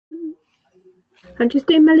I'm just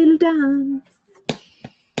doing my little dance.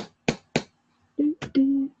 Do,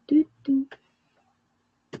 do, do, do.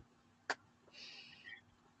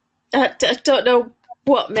 I don't know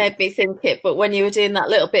what made me think it, but when you were doing that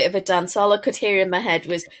little bit of a dance, all I could hear in my head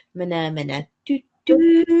was mana mana do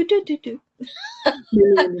do do do do.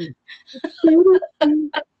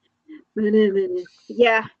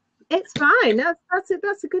 Yeah, it's fine. That's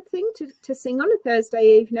a good thing to sing on a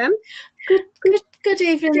Thursday evening. Good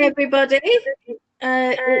evening, everybody.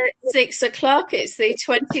 It's 6 o'clock. It's the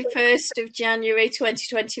 21st of January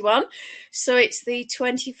 2021. So it's the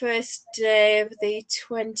 21st day of the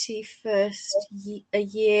 21st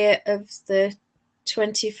year of the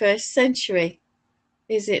 21st century.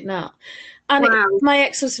 Is it not? And Wow. It's my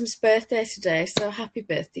ex-husband's birthday today, so happy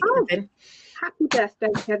birthday, Kevin. Happy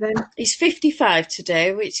birthday, Kevin. He's 55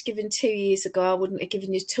 today, which given 2 years ago, I wouldn't have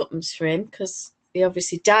given you tuppence for him because he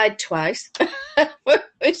obviously died twice.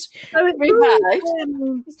 He's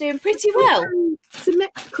doing pretty well.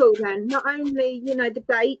 Symmetrical then, not only, you know, the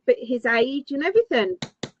date, but his age and everything.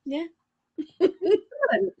 Yeah.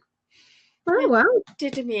 Oh, well.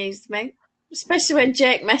 Did amuse me. Especially when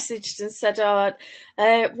Jake messaged and said,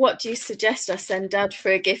 what do you suggest I send Dad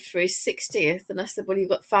for a gift for his 60th? And I said, well, you've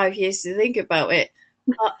got 5 years to think about it.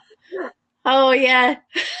 Oh, yeah.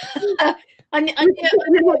 I knew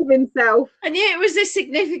it was a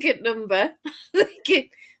significant number. Thinking,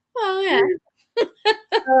 oh, yeah.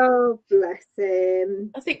 Oh, bless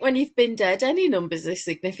him. I think when you've been dead, any number's a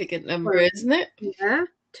significant number, isn't it? Yeah,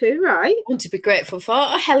 too right. And to be grateful for.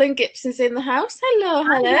 Oh, Helen Gibson's in the house. Hello,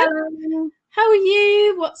 Helen. How are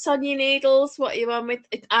you? What's on your needles? What are you on with?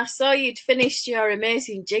 I saw you'd finished your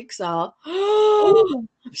amazing jigsaw. Oh,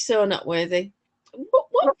 I'm so not worthy.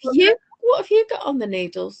 What have you got on the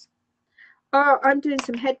needles? Oh, I'm doing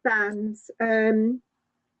some headbands. I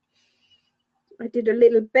did a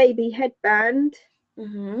little baby headband.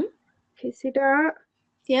 Mm-hmm. Can you see that?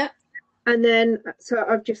 Yeah. And then, so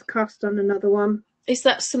I've just cast on another one. Is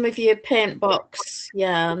that some of your paint box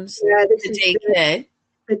yarns? Yeah, this is DK.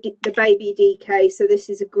 The baby DK. So this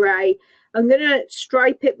is a grey. I'm going to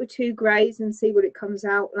stripe it with 2 greys and see what it comes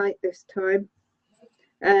out like this time.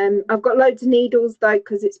 I've got loads of needles though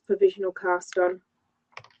because it's provisional cast on.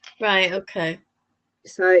 Right, okay.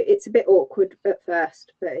 So it's a bit awkward at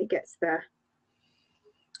first, but it gets there.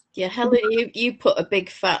 Yeah, Helen, you put a big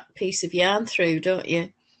fat piece of yarn through, don't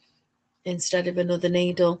you? Instead of another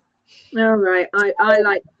needle. All right. I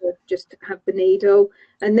like to just have the needle.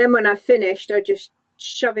 And then when I've finished, I just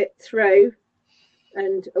shove it through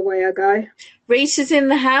and away I go. Rita's in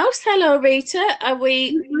the house. Hello, Rita. Have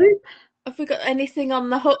we got anything on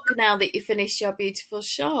the hook now that you finished your beautiful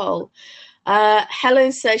shawl?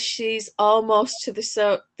 Helen says she's almost to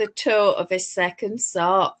the toe of a second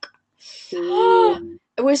sock.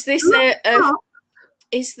 Was this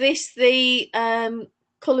is this the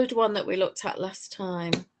coloured one that we looked at last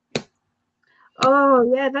time?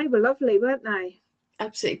 Oh yeah, they were lovely, weren't they?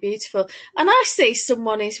 Absolutely beautiful. And I see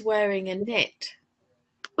someone is wearing a knit.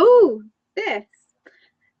 Oh, this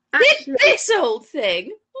old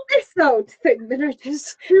thing. This old thing that I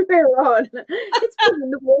just threw on. It's been in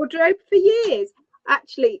the wardrobe for years.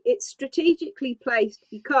 Actually, it's strategically placed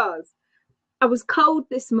because I was cold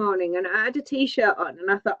this morning and I had a t-shirt on and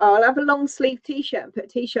I thought, oh, I'll have a long sleeve t-shirt and put a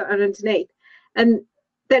t-shirt on underneath. And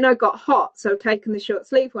then I got hot, so I've taken the short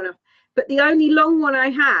sleeve one off. But the only long one I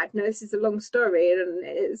had, now this is a long story and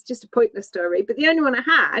it's just a pointless story, but the only one I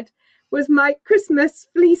had was my Christmas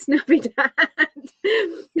fleece Navidad.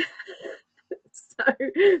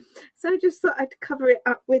 So I just thought I'd cover it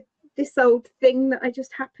up with this old thing that I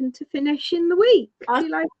just happened to finish in the week. Do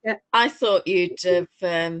you like it? I thought you'd have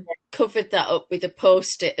covered that up with a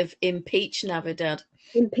post-it of Impeach Navidad.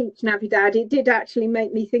 Impeach Navidad. It did actually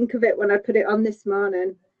make me think of it when I put it on this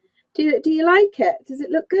morning. Do you like it? Does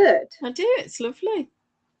it look good? I do. It's lovely.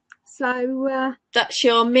 So that's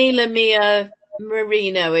your Mila Mia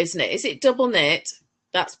merino, isn't it? Is it double knit?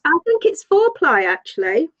 I think it's 4-ply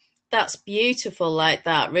actually. That's beautiful like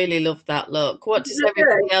that. Really love that look. What does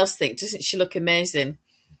everybody else think? Doesn't she look amazing?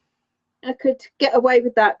 I could get away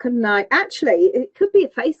with that, couldn't I? Actually, it could be a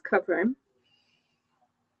face covering.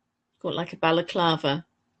 Got like a balaclava.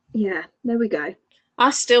 Yeah, there we go.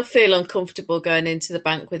 I still feel uncomfortable going into the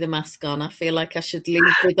bank with a mask on. I feel like I should leave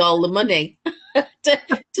with all the money.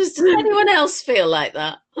 Does anyone else feel like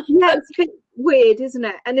that? Yeah, it's a bit weird, isn't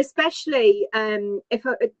it? And especially if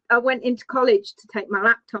I went into college to take my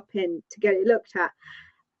laptop in to get it looked at,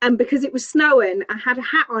 and because it was snowing, I had a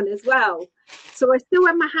hat on as well. So I still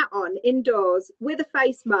had my hat on indoors with a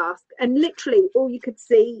face mask, and literally all you could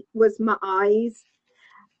see was my eyes.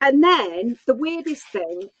 And then the weirdest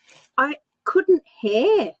thing, I couldn't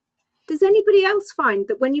hear. Does anybody else find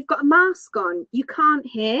that when you've got a mask on, you can't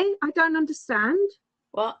hear? I don't understand.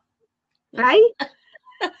 What? Hey?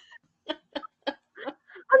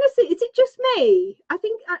 Honestly, is it just me? I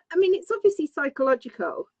think, I mean, it's obviously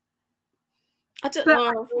psychological. I don't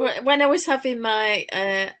know. When I was having my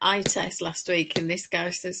eye test last week, and this guy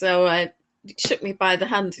says, "Oh, shook me by the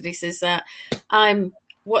hand," and he says, "I'm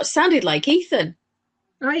what sounded like Ethan."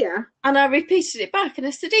 Oh yeah. And I repeated it back, and I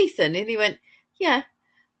said, "Ethan," and he went, "Yeah."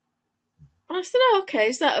 And I said, "Oh, okay.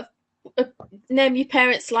 Is that a name your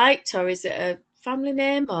parents liked, or is it a family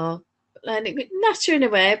name, or?" And it nattering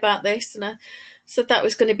away about this, and I said that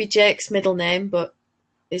was going to be Jake's middle name, but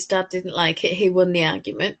his dad didn't like it. He won the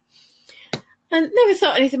argument. And never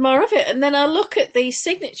thought anything more of it. And then I look at the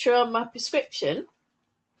signature on my prescription.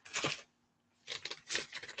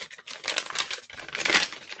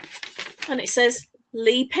 And it says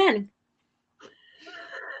Lee Pen.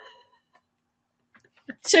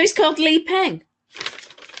 So he's called Lee Pen.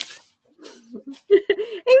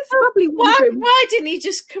 He's probably wondering. Why didn't he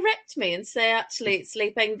just correct me and say, actually, it's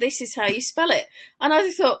Lee Pen, this is how you spell it? And I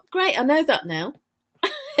thought, great, I know that now.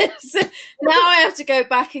 So now I have to go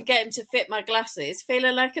back and get him to fit my glasses,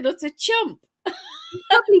 feeling like an utter chump.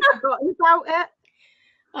 Probably forgotten about it.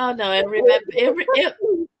 Oh no, he'll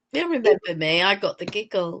remember me. I got the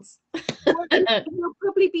giggles. He'll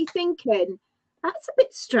probably be thinking, that's a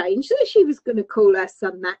bit strange that she was going to call her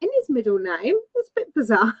son that in his middle name. That's a bit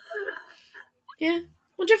bizarre. Yeah.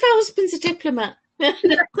 Wonder if her husband's a diplomat.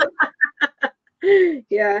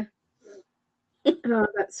 Yeah. Oh,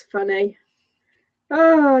 that's funny.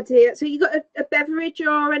 Oh dear. So you got a beverage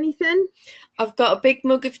or anything? I've got a big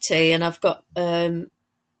mug of tea, and I've got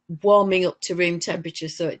warming up to room temperature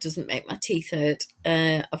so it doesn't make my teeth hurt.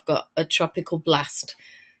 I've got a tropical blast.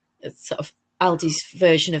 It's sort of Aldi's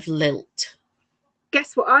version of Lilt.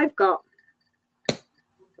 Guess what I've got?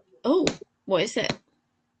 Oh, what is it?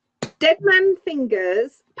 Dead Man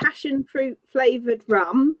Fingers passion fruit flavoured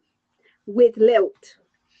rum with Lilt.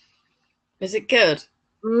 Is it good?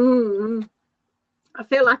 I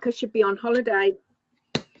feel like I should be on holiday.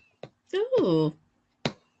 Oh.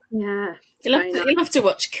 Yeah. You'll have to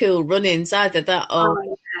watch Cool Runnings, either that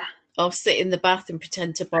or sit in the bath and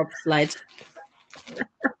pretend to bobsled.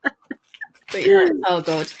 But yeah, it's all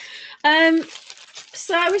good.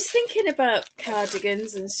 So I was thinking about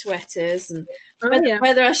cardigans and sweaters and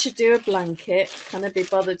whether I should do a blanket. Can I be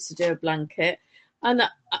bothered to do a blanket? And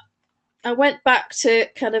I went back to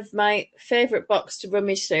kind of my favourite box to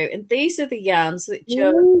rummage through, and these are the yarns that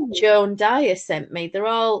Joan Dyer sent me. They're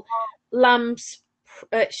all lamb's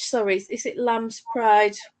pride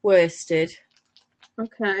worsted.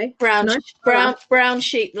 Okay. Brown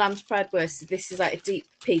sheep lamb's pride worsted. This is like a deep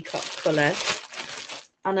peacock colour,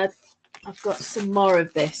 and I've got some more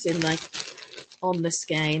of this in like on the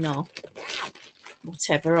skein or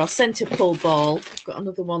whatever, or centre pull ball. I've got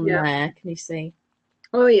another one there. Can you see?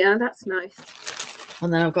 Oh yeah, that's nice.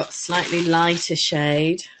 And then I've got a slightly lighter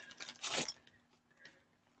shade.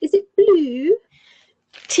 Is it blue?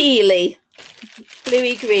 Tealy,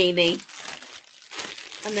 bluey greeny.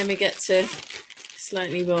 And then we get to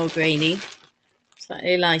slightly more greeny,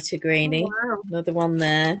 slightly lighter greeny. Oh, wow. Another one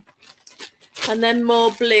there. And then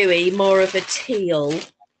more bluey, more of a teal.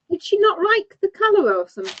 Did she not like the colour or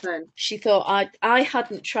something? She thought I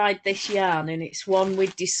hadn't tried this yarn, and it's one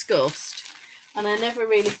we'd discussed. And I never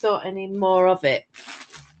really thought any more of it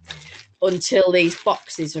until these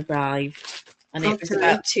boxes arrived. And it was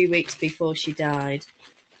about 2 weeks before she died.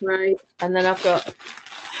 Right. And then I've got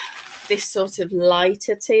this sort of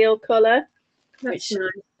lighter teal colour, which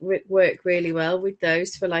would work really well with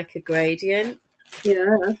those for like a gradient.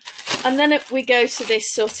 Yeah. And then we go to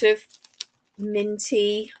this sort of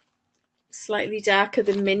minty, slightly darker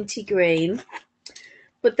than minty green.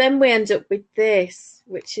 But then we end up with this,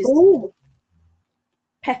 which is... Ooh.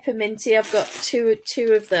 Pepperminty. I've got two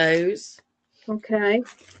of those. Okay.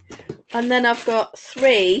 And then I've got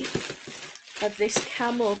 3 of this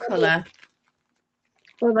camel colour.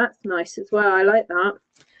 Oh, that's nice as well. I like that.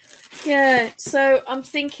 Yeah, so I'm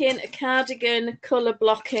thinking a cardigan, colour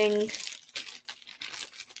blocking.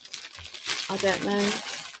 I don't know.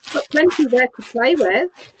 Got plenty there to play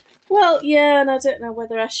with. Well, yeah, and I don't know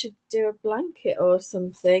whether I should do a blanket or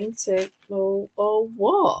something or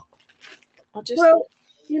what. Well,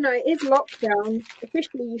 you know, it is lockdown.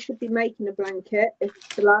 Officially, you should be making a blanket if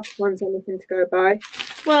the last one's anything to go by.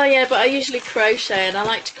 Well, yeah, but I usually crochet, and I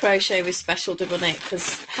like to crochet with special double knit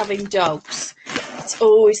because having dogs, it's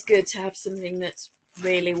always good to have something that's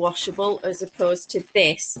really washable as opposed to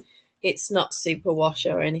this. It's not super wash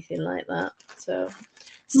or anything like that. So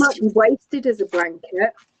might be wasted as a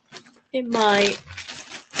blanket. It might.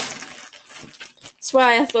 That's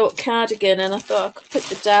why I thought cardigan, and I thought I could put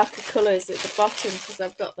the darker colours at the bottom because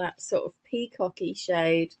I've got that sort of peacocky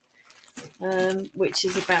shade, which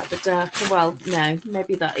is about the darker. Well, no,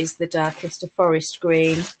 maybe that is the darkest, a forest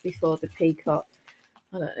green before the peacock.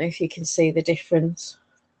 I don't know if you can see the difference.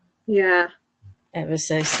 Yeah. Ever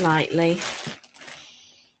so slightly.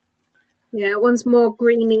 Yeah, one's more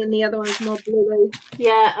greeny and the other one's more bluey.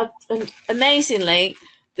 Yeah, and amazingly,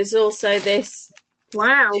 there's also this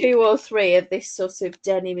 2 or 3 of this sort of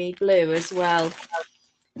denim-y blue as well.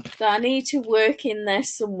 So I need to work in there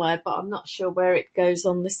somewhere, but I'm not sure where it goes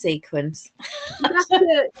on the sequence. You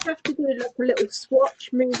have to do like a little swatch,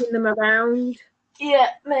 moving them around.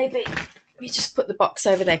 Yeah, maybe. We just put the box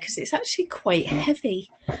over there because it's actually quite heavy.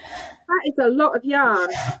 That is a lot of yarn.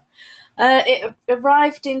 It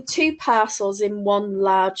arrived in 2 parcels in one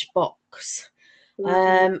large box.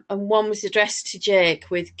 And one was addressed to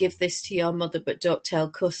Jake with "Give this to your mother, but don't tell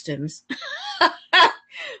customs."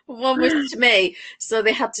 One was to me, so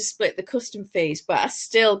they had to split the custom fees. But I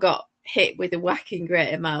still got hit with a whacking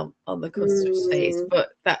great amount on the customs fees. But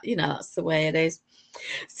that, that's the way it is.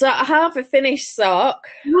 So I have a finished sock.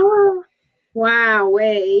 Wow,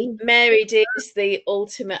 Mary D is the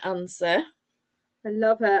ultimate answer. I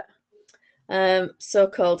love it. So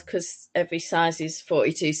called because every size is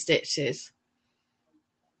 42 stitches.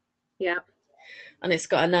 Yeah. And it's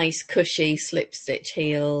got a nice cushy slip stitch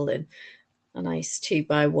heel and a nice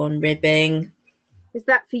 2x1 ribbing. Is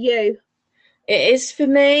that for you? It is for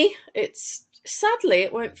me. Sadly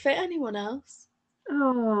it won't fit anyone else.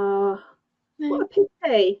 Oh, what a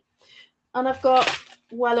pity. And I've got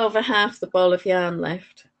well over half the ball of yarn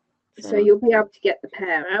left. So you'll be able to get the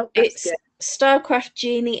pair out. It's Starcraft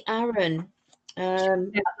Jeannie Aaron.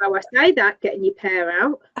 How I say that, getting your pair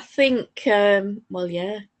out. I think, well,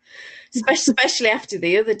 yeah. Especially after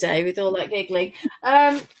the other day with all that giggling.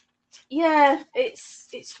 Yeah,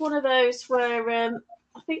 it's one of those where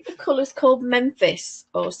I think the colour's called Memphis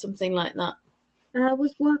or something like that. I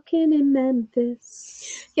was walking in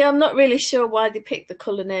Memphis. Yeah, I'm not really sure why they picked the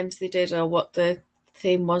colour names they did or what the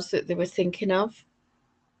theme was that they were thinking of.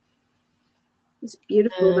 It's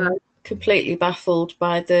beautiful though. Completely baffled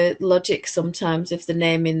by the logic sometimes of the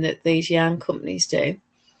naming that these yarn companies do.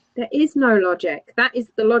 There is no logic. That is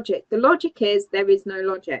the logic. The logic is there is no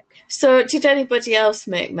logic. So did anybody else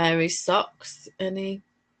make Mary's socks?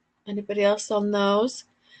 Anybody else on those?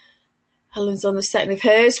 Helen's on the second of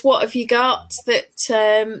hers. What have you got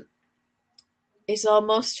that is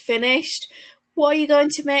almost finished? What are you going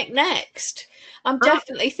to make next? I'm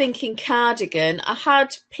definitely thinking cardigan. I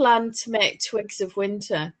had planned to make Twigs of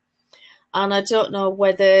Winter, and I don't know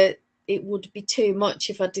whether it would be too much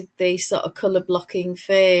if I did the sort of colour blocking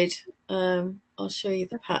fade. I'll show you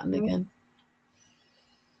the pattern again.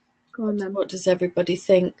 Go on then. What does everybody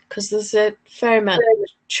think? Because there's a fair amount of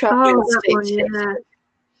travel stitches. Yeah.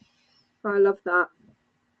 I love that.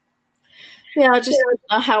 Yeah, I just don't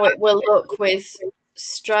know how it will look with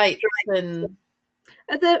stripes and.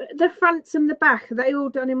 Are the fronts and the back, are they all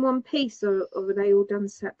done in one piece or are they all done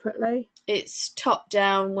separately? It's top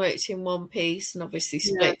down, worked in one piece, and obviously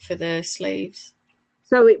split for the sleeves.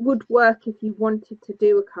 So it would work if you wanted to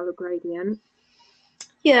do a colour gradient.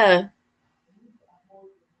 Yeah.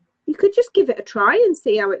 You could just give it a try and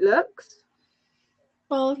see how it looks.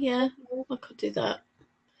 Well, yeah, I could do that.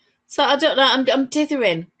 So I don't know. I'm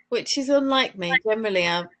dithering, which is unlike me.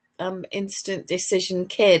 Generally, I'm instant decision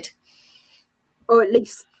kid. Or at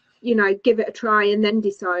least, give it a try and then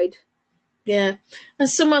decide. Yeah. And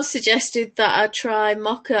someone suggested that I try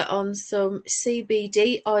Mocha on some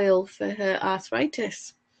CBD oil for her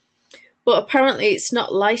arthritis. But apparently it's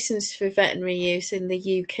not licensed for veterinary use in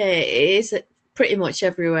the UK. It is pretty much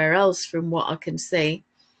everywhere else from what I can see.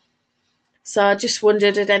 So I just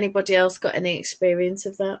wondered, had anybody else got any experience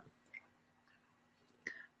of that?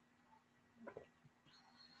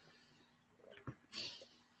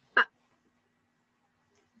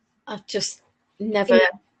 I've just never. Yeah.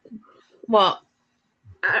 What?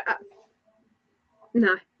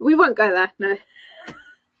 No, we won't go there. No.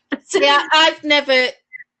 See, I've never.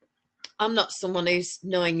 I'm not someone who's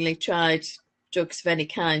knowingly tried drugs of any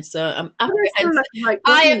kind, so I'm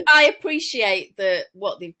I appreciate that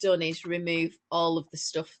what they've done is remove all of the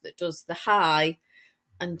stuff that does the high,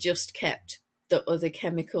 and just kept the other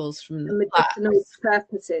chemicals from the medicinal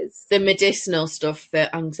purposes. The medicinal stuff,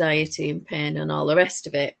 the anxiety and pain, and all the rest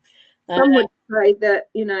of it. Some would say that,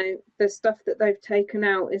 the stuff that they've taken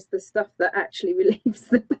out is the stuff that actually relieves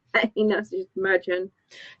the pain, as you imagine.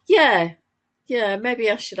 Yeah,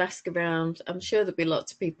 maybe I should ask around. I'm sure there'll be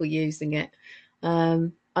lots of people using it.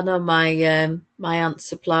 I know my aunt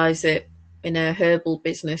supplies it in her herbal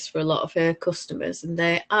business for a lot of her customers, and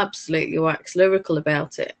they absolutely wax lyrical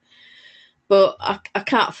about it. But I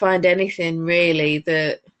can't find anything really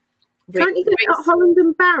that. Can't you get at Holland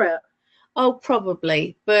and Barrett? Oh,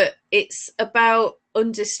 probably, but it's about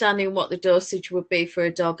understanding what the dosage would be for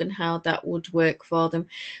a dog and how that would work for them,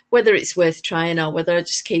 whether it's worth trying or whether I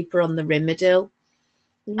just keep her on the Rimadyl.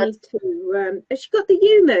 You need to. Has she got the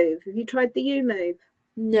U move? Have you tried the U move?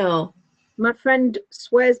 No. My friend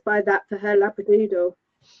swears by that for her Labradoodle.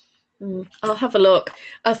 I'll have a look.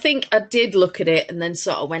 I think I did look at it and then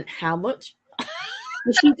sort of went, how much?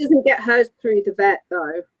 She doesn't get hers through the vet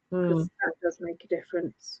though, because that does make a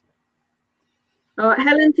difference.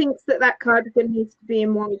 Helen thinks that cardigan needs to be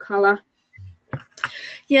in one colour.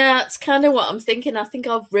 Yeah, that's kind of what I'm thinking. I think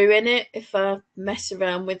I'll ruin it if I mess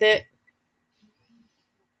around with it.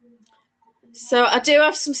 So I do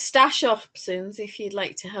have some stash options if you'd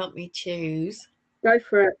like to help me choose. Go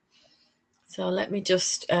for it. So let me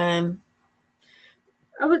just... I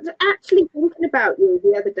was actually thinking about you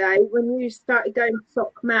the other day when you started going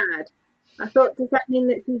sock mad. I thought, does that mean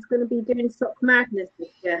that she's going to be doing sock madness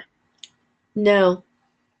this year? No.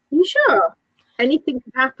 Are you sure? Anything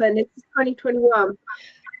can happen. It's 2021.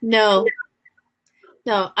 No.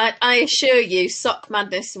 No, I assure you, sock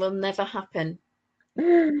madness will never happen.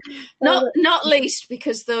 Not least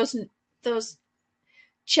because those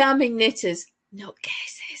charming knitters,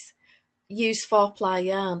 nutcases, use 4-ply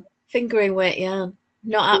yarn, fingering weight yarn.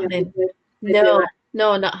 Not happening. No,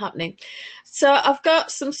 not happening. So I've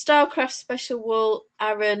got some Stylecraft Special Wool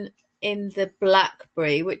Aran in the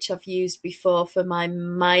blackberry, which I've used before for my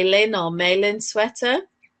Malin sweater.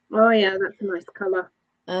 Oh yeah, that's a nice colour.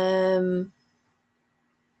 And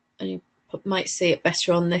you might see it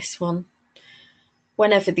better on this one.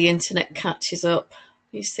 Whenever the internet catches up,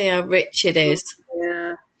 you see how rich it is.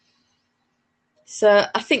 Yeah. So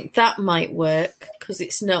I think that might work because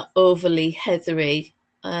it's not overly heathery.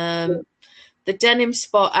 The Denim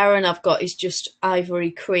Sport Aran I've got is just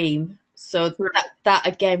ivory cream. So that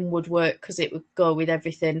again would work because it would go with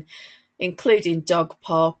everything, including dog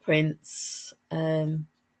paw prints. So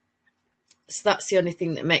that's the only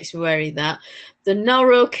thing that makes me worry that. The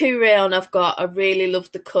Noroku rayon I've got, I really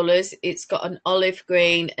love the colours. It's got an olive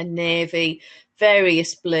green, a navy,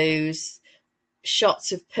 various blues,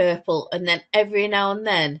 shots of purple, and then every now and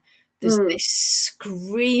then there's this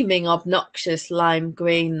screaming obnoxious lime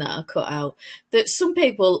green that I cut out that some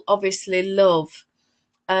people obviously love.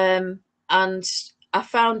 And I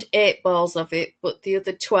found 8 balls of it, but the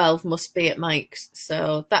other 12 must be at Mike's,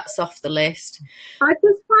 so that's off the list. I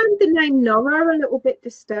just find the name Nora a little bit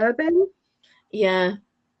disturbing. Yeah.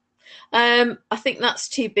 I think that's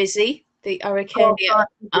too busy. The Araucania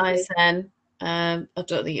Eisen. I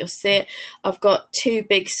don't think you'll see it. I've got 2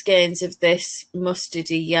 big skeins of this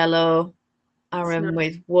mustardy yellow Aran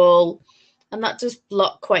with wool, and that does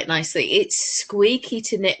block quite nicely. It's squeaky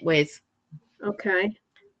to knit with. Okay.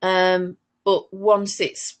 But once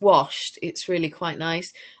it's washed, it's really quite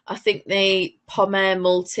nice. I think the Pomme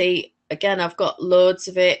multi, again, I've got loads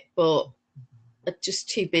of it, but just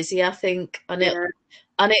too busy, I think. And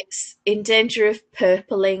it's in danger of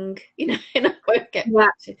purpling, and I won't get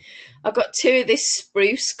back to. I've got 2 of this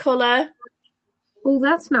spruce colour. Oh,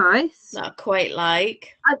 that's nice. That I quite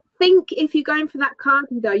like. I think if you're going for that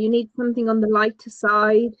cardigan, though, you need something on the lighter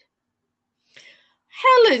side.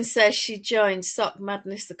 Helen says she joined Sock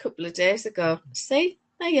Madness a couple of days ago. See?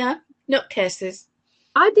 There you are. Nutcases.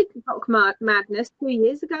 I did Sock Madness 2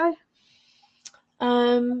 years ago.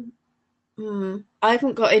 I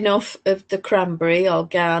haven't got enough of the cranberry or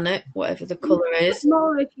garnet, whatever the colour is.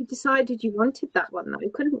 More if you decided you wanted that one, though,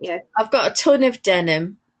 couldn't you? I've got a ton of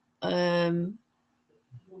denim. But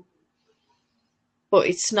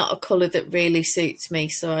it's not a colour that really suits me,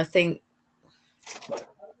 so I think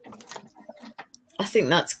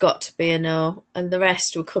that's got to be a no, and the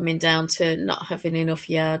rest were coming down to not having enough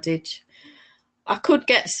yardage. I could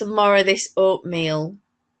get some more of this oatmeal.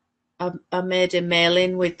 I made a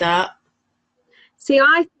mail-in with that. See,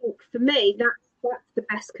 I think for me that's the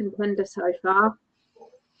best contender so far.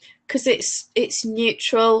 Because it's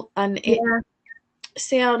neutral and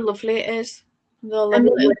see how lovely it is. The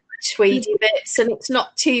little tweedy bits, and it's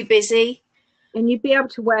not too busy. And you'd be able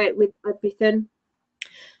to wear it with everything.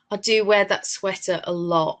 I do wear that sweater a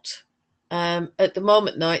lot. At the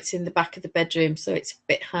moment, though, it's in the back of the bedroom, so it's a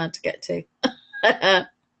bit hard to get to.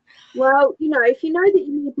 Well, if you know that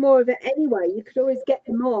you need more of it anyway, you could always get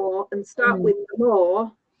more and start with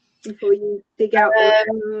more before you dig out.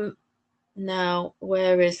 Now,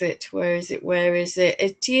 where is it?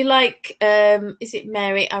 Do you like, is it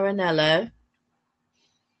Mary Aranello?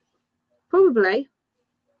 Probably.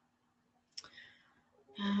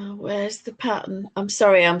 Where's the pattern? I'm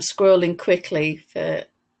sorry, I'm scrolling quickly for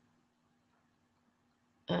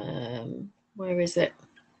where is it?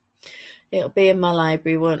 It'll be in my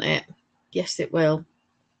library, won't it? Yes, it will.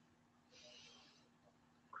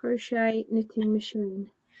 Crochet knitting machine.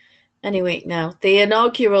 Anyway, now the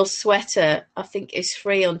inaugural sweater, I think, is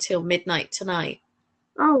free until midnight tonight.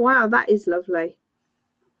 Oh wow, that is lovely.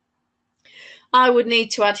 I would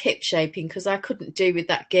need to add hip shaping because I couldn't do with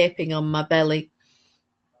that gaping on my belly.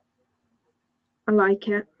 I like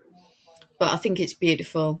it. But I think it's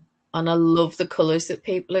beautiful, and I love the colours that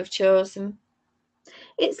people have chosen.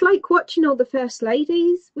 It's like watching all the first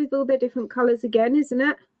ladies with all their different colours again, isn't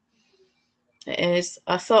it? It is.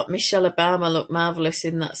 I thought Michelle Obama looked marvellous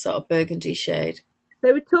in that sort of burgundy shade.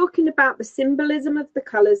 They were talking about the symbolism of the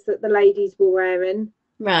colours that the ladies were wearing.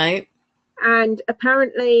 Right. And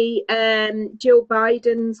apparently Jill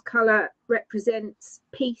Biden's colour represents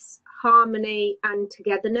peace, harmony and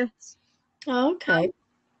togetherness. Oh, okay.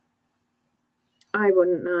 I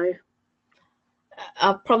wouldn't know.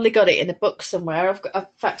 I've probably got it in a book somewhere. In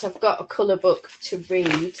fact, I've got a colour book to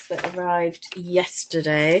read that arrived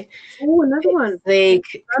yesterday. Oh, another one. The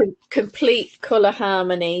complete colour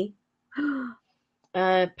harmony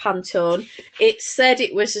Pantone. It said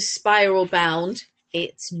it was a spiral bound.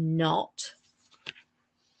 It's not.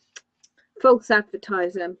 False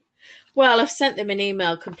advertising. Well, I've sent them an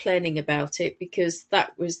email complaining about it because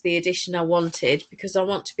that was the edition I wanted, because I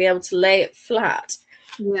want to be able to lay it flat.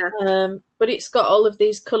 Yeah. But it's got all of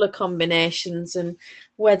these colour combinations and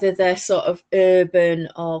whether they're sort of urban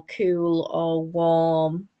or cool or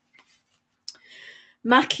warm.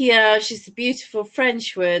 Maquillage is a beautiful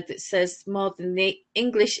French word that says more than the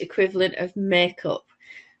English equivalent of makeup,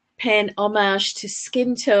 paying homage to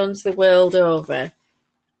skin tones the world over.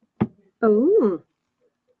 Oh.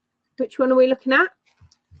 Which one are we looking at?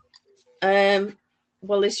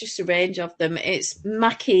 Well, there's just a range of them. It's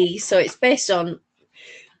Maki, so it's based on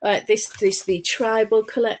this the tribal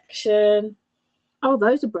collection. Oh,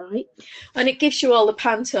 those are bright. And it gives you all the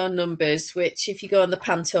Pantone numbers, which if you go on the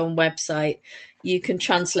Pantone website, you can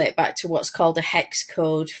translate back to what's called a hex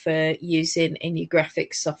code for using in your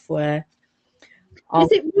graphics software.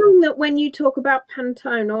 Is it wrong that when you talk about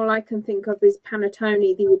Pantone, all I can think of is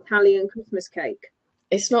panettone, the Italian Christmas cake?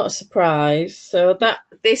 It's not a surprise. So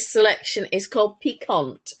this selection is called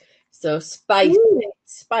piquant, so spicy. Ooh.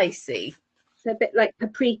 Spicy. It's a bit like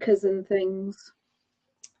paprikas and things.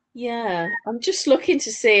 Yeah, I'm just looking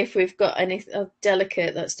to see if we've got any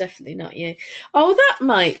delicate. That's definitely not you. Oh, that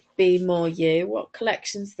might be more you. What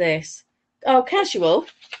collection's this? Oh, casual.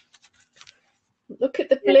 Look at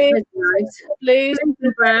the blue, nice. blues and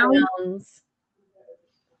browns. browns.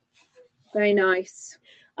 Very nice.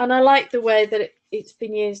 And I like the way that it's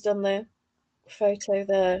been used on the photo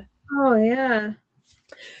there. Oh, yeah.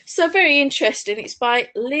 So very interesting. It's by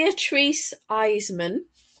Leatrice Eisman.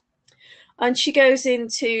 And she goes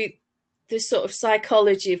into the sort of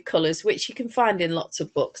psychology of colours, which you can find in lots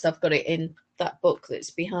of books. I've got it in that book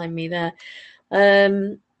that's behind me there.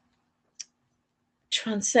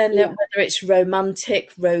 Transcendent, whether it's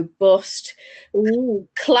romantic, robust,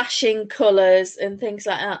 clashing colours and things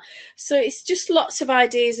like that. So it's just lots of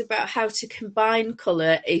ideas about how to combine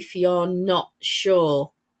colour if you're not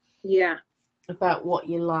sure about what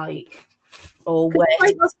you like or where.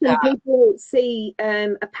 Quite often people see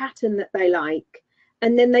a pattern that they like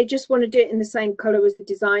and then they just want to do it in the same colour as the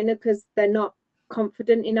designer because they're not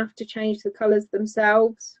confident enough to change the colours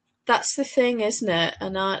themselves. That's the thing, isn't it?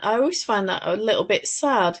 And I always find that a little bit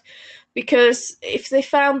sad because if they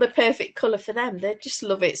found the perfect colour for them, they'd just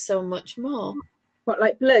love it so much more. What,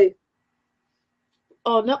 like blue?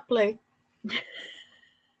 Oh, not blue.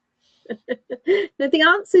 No, the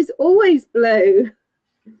answer is always blue.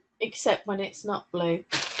 Except when it's not blue.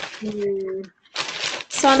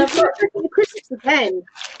 So I've got the crisps again.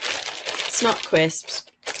 It's not crisps.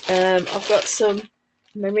 I've got some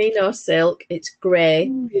merino silk. It's grey.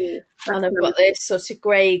 And I've got this sort of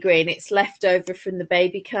grey green. It's left over from the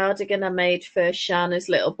baby cardigan I made for Shana's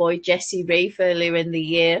little boy Jesse Reef earlier in the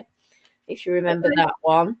year, if you remember that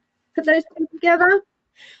one. Put those two together.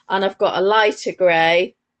 And I've got a lighter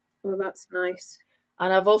grey. Oh, that's nice.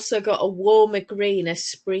 And I've also got a warmer green, a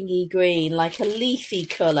springy green, like a leafy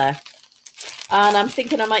colour. And I'm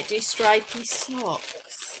thinking I might do stripy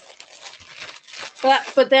socks.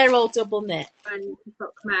 But they're all double knit. And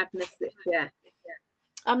sock madness this year.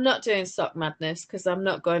 I'm not doing sock madness because I'm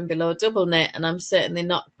not going below double knit, and I'm certainly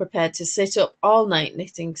not prepared to sit up all night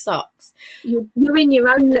knitting socks. You're in your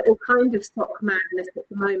own little kind of sock madness at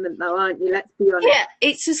the moment, though, aren't you? Let's be honest. Yeah,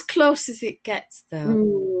 it's as close as it gets,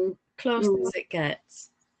 though. close as it gets.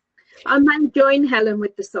 I may join Helen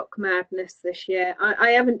with the sock madness this year. I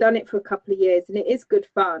haven't done it for a couple of years, and it is good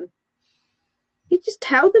fun. You just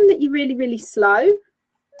tell them that you're really, really slow.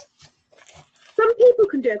 Some people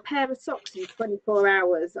can do a pair of socks in 24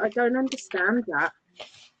 hours. I don't understand that.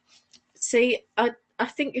 See, I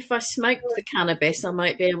think if I smoked the cannabis, I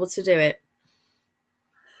might be able to do it.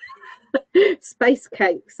 Space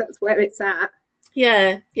cakes, that's where it's at.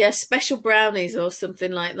 Yeah, special brownies or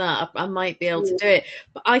something like that. I might be able to do it,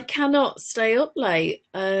 but I cannot stay up late.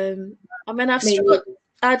 I mean, I've struggled.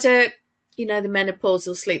 I had the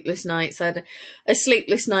menopausal sleepless nights. I had a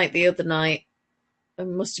sleepless night the other night. It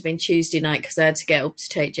must have been Tuesday night because I had to get up to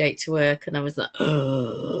take Jake to work, and I was like,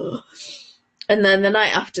 oh. And then the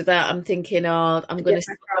night after that, I'm thinking, oh, I'm gonna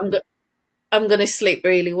sleep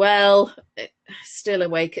really well. Still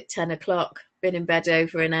awake at 10 o'clock. Been in bed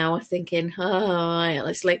over an hour thinking,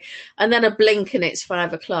 honestly. And then I blink and it's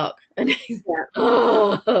 5 o'clock. And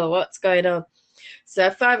what's going on? So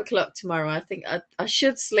 5 o'clock tomorrow, I think I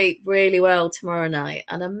should sleep really well tomorrow night.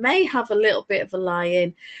 And I may have a little bit of a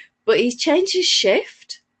lie-in. But he's changed his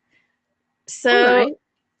shift. So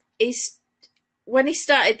when he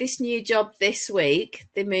started this new job this week,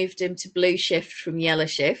 they moved him to blue shift from yellow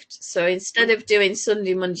shift. So instead of doing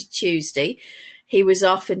Sunday, Monday, Tuesday, he was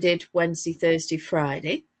off and did Wednesday, Thursday,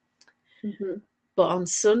 Friday. Mm-hmm. But on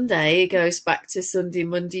Sunday, he goes back to Sunday,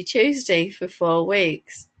 Monday, Tuesday for 4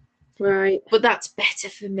 weeks. Right. But that's better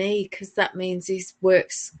for me because that means he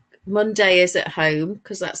works Monday is at home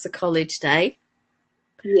because that's the college day.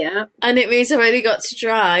 Yeah. And it means I've only got to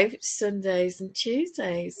drive Sundays and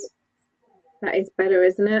Tuesdays. That is better,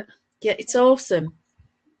 isn't it? Yeah, it's awesome.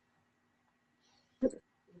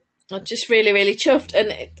 I'm just really, really chuffed.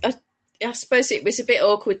 And I suppose it was a bit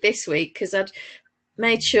awkward this week because I'd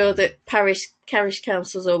made sure that parish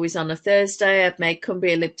council's always on a Thursday. I'd made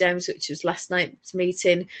Cumbria Lib Dems, which was last night's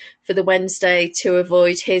meeting, for the Wednesday to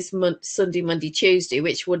avoid his Sunday, Monday, Tuesday,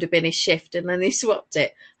 which would have been his shift, and then he swapped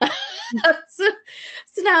it.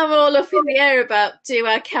 So now I'm all up in the air about, do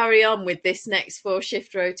I carry on with this next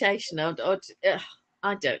 4-shift rotation? Or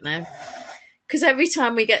I don't know. Because every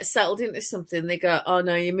time we get settled into something, they go, oh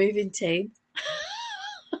no, you're moving team.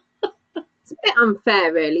 It's a bit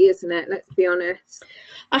unfair, really, isn't it? Let's be honest.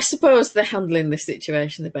 I suppose they're handling the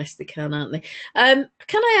situation the best they can, aren't they? Can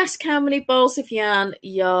I ask how many balls of yarn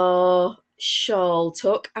your shawl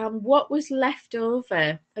took and what was left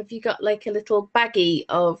over? Have you got like a little baggie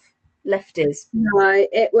of lefties? No,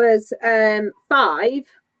 it was 5.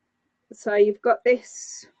 So you've got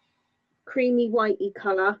this creamy whitey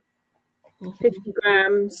colour, 50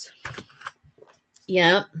 grams.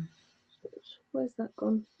 Yeah. Where's that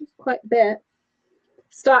gone? It's quite a bit.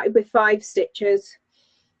 Started with 5 stitches.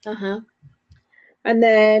 And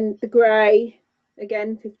then the grey,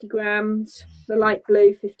 again 50 grams. The light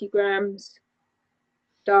blue, 50 grams.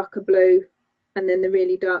 Darker blue, and then the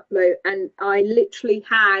really dark blue. And I literally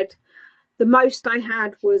had, the most I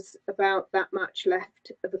had was about that much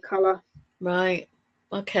left of a colour. Right.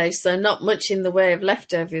 Okay, so not much in the way of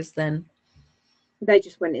leftovers then. They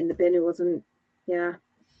just went in the bin. It wasn't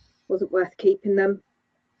worth keeping them.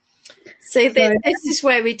 See, this is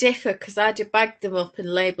where we differ because I'd have bagged them up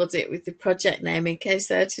and labelled it with the project name in case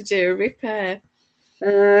they had to do a repair. See,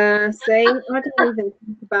 I don't even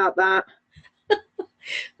think about that.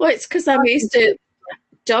 Well, it's because I'm used to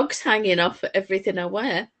dogs hanging off everything I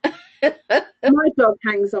wear. My dog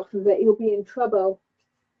hangs off of it. He'll be in trouble.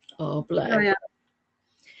 Oh, bless. I am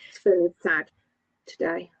feeling sad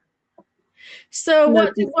today. So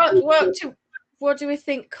what do we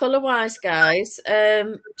think colour-wise, guys?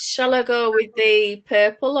 Shall I go with the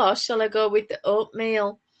purple or shall I go with the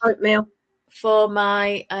oatmeal? Oatmeal. For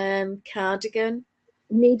my cardigan.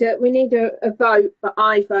 We need a vote, but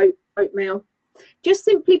I vote oatmeal. Just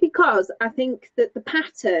simply because I think that the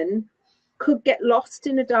pattern could get lost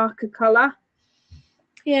in a darker colour.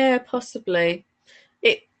 Yeah, possibly.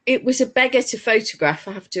 It was a beggar to photograph,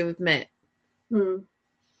 I have to admit.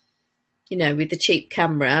 You know, with the cheap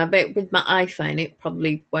camera. But with my iPhone, it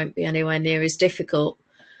probably won't be anywhere near as difficult.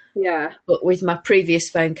 Yeah. But with my previous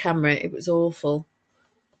phone camera, it was awful.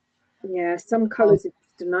 Yeah, some colours are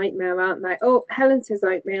just a nightmare, aren't they? Oh, Helen says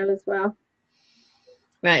oatmeal as well.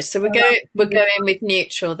 Right, so we're going with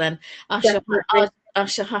neutral then. I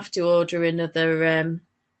shall have to order another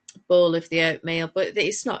ball of the oatmeal, but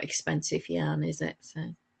it's not expensive yarn, is it?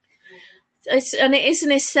 So it is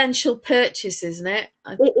an essential purchase, isn't it?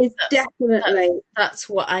 It is definitely. That's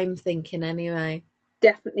what I'm thinking anyway.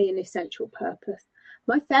 Definitely an essential purpose.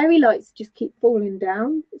 My fairy lights just keep falling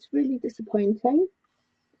down. It's really disappointing.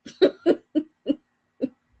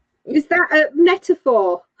 Is that a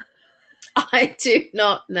metaphor? I do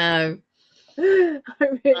not know. I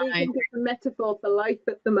really I think it's a metaphor for life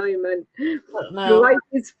at the moment. don't know. Life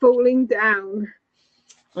is falling down.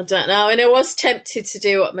 I don't know. And I was tempted to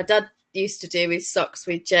do what my dad used to do with socks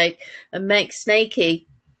with Jake and make snaky.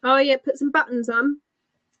 Oh yeah, put some buttons on.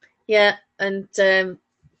 Yeah, and there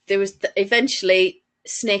was eventually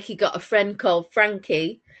Snaky got a friend called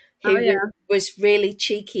Frankie who was really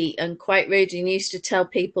cheeky and quite rude and used to tell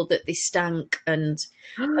people that they stank and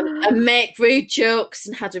make rude jokes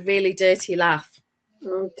and had a really dirty laugh.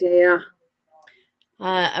 Oh dear.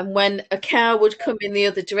 And when a cow would come in the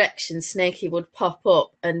other direction, Snaky would pop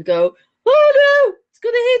up and go, "Oh no, it's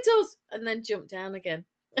going to hit us," and then jump down again.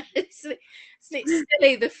 It's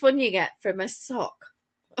silly the fun you get from a sock.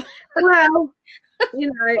 Well,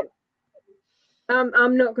 you know,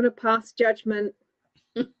 I'm not going to pass judgment.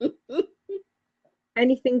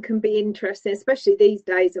 Anything can be interesting, especially these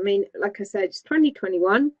days. I mean, like I said, it's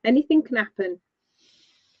 2021. Anything can happen.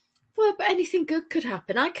 Well, but anything good could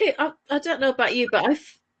happen. I don't know about you, but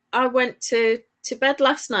I went to bed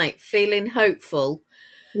last night feeling hopeful.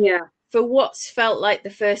 Yeah. For what's felt like the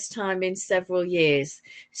first time in several years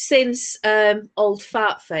since old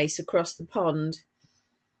fart face across the pond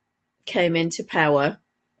came into power.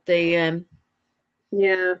 The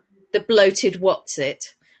bloated what's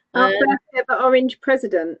it? The orange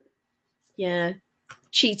president. Yeah,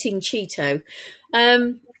 cheating Cheeto.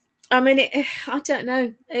 I mean, I don't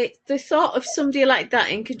know. The thought of somebody like that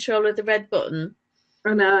in control of the red button.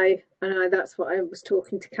 I know. That's what I was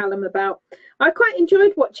talking to Callum about. I quite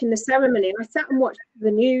enjoyed watching the ceremony. I sat and watched the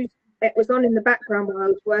news. It was on in the background while I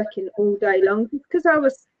was working all day long because I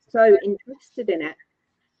was so interested in it.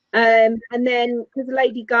 And then because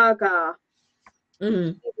Lady Gaga,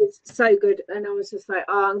 it was so good, and I was just like,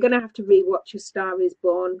 oh, I'm gonna have to rewatch A Star Is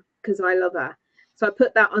Born because I love her. So I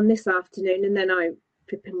put that on this afternoon, and then I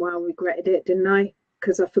flipping well regretted it, didn't I?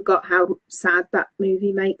 Because I forgot how sad that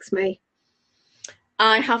movie makes me.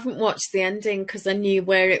 I haven't watched the ending because I knew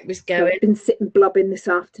where it was going. I've been sitting blubbing this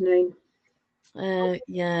afternoon.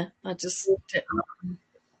 Yeah, I just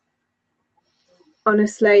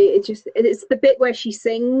honestly, it's the bit where she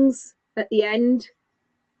sings at the end.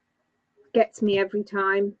 Gets me every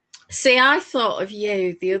time. See, I thought of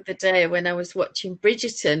you the other day when I was watching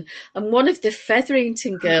Bridgerton, and one of the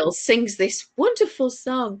Featherington girls sings this wonderful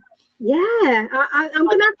song. Yeah, I'm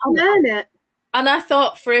going to have to learn it. And I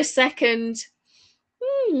thought for a second,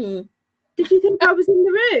 Did you think I was in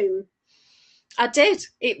the room? I did.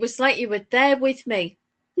 It was like you were there with me.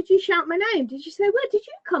 Did you shout my name? Did you say, where did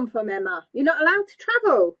you come from, Emma? You're not allowed to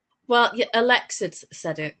travel. Well, Alexa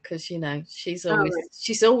said it because, you know, she's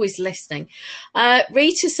always listening.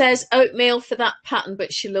 Rita says oatmeal for that pattern,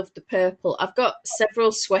 but she loved the purple. I've got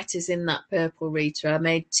several sweaters in that purple, Rita. I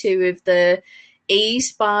made 2 of the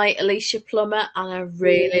Ease by Alicia Plummer, and I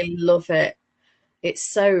really love it. It's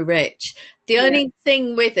so rich. The only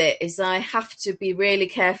thing with it is I have to be really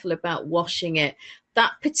careful about washing it.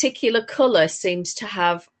 That particular colour seems to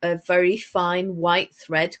have a very fine white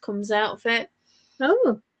thread comes out of it.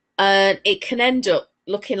 Oh. And it can end up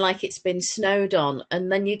looking like it's been snowed on,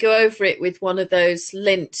 and then you go over it with one of those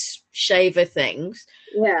lint shaver things.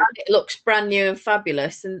 Yeah, it looks brand new and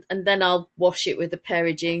fabulous, and then I'll wash it with a pair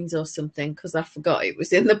of jeans or something because I forgot it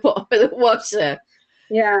was in the bottom of the washer.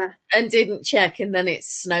 Yeah, and didn't check, and then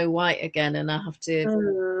it's snow white again, and I have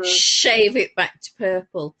to shave it back to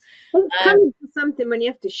purple. Well, it's coming to something when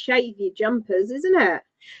you have to shave your jumpers, isn't it?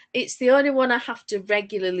 It's the only one I have to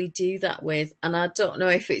regularly do that with, and I don't know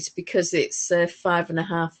if it's because it's a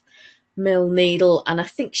 5.5mm needle, and I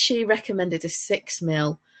think she recommended a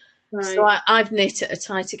 6mm. Right. So I've knit at a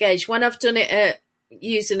tighter gauge. When I've done it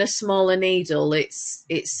using a smaller needle, it's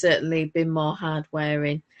certainly been more hard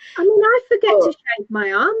wearing. I mean, I forget to shave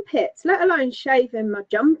my armpits, let alone shaving my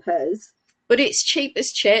jumpers. But it's cheap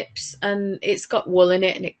as chips, and it's got wool in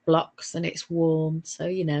it, and it blocks, and it's warm. So,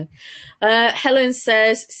 you know. Helen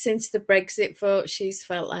says, since the Brexit vote, she's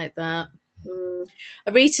felt like that.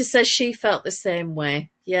 Rita says she felt the same way.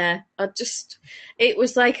 Yeah, it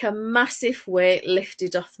was like a massive weight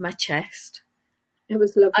lifted off my chest. It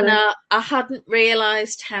was lovely. And I hadn't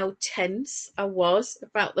realised how tense I was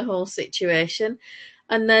about the whole situation.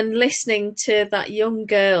 And then listening to that young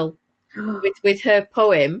girl with her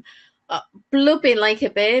poem, blubbing like a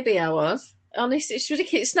baby I was. Honestly, it's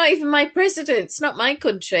ridiculous. It's not even my president. It's not my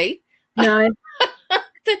country. No.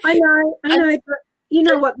 I know. But you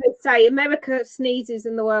know what they say, America sneezes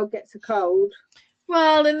and the world gets a cold.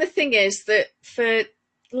 Well, and the thing is that for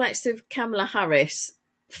likes of Kamala Harris,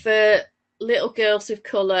 for little girls of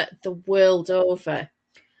colour the world over,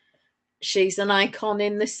 she's an icon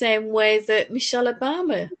in the same way that Michelle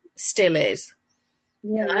Obama still is.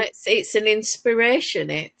 Yeah, it's an inspiration.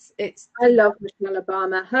 I love Michelle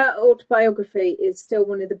Obama. Her autobiography is still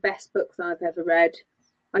one of the best books I've ever read.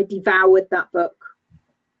 I devoured that book.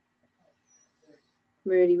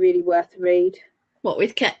 Really, really worth a read. What,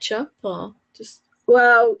 with ketchup or just?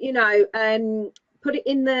 Well, you know, put it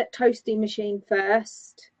in the toasting machine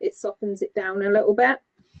first. It softens it down a little bit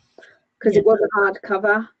because it was a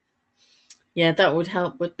hardcover. Yeah, that would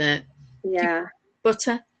help, wouldn't it? Yeah.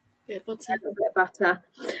 Butter. Yeah, butter. A little bit of butter.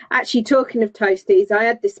 Actually, talking of toasties, I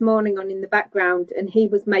had this morning on in the background, and he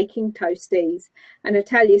was making toasties. And I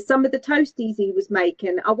tell you, some of the toasties he was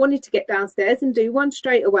making, I wanted to get downstairs and do one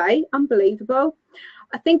straight away. Unbelievable.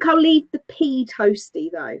 I think I'll leave the pea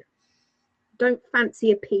toasty though. Don't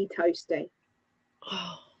fancy a pea toasty.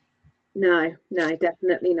 Oh. No,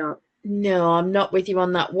 definitely not. No, I'm not with you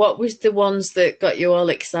on that. What was the ones that got you all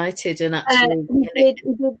excited and actually? He did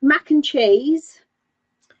mac and cheese.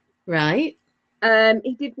 Right.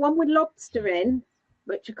 He did one with lobster in,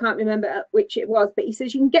 which I can't remember which it was, but he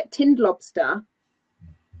says you can get tinned lobster.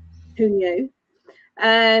 Who knew?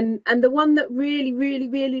 And the one that really, really,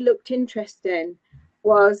 really looked interesting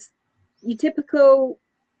was your typical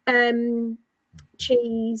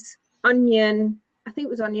cheese, onion. I think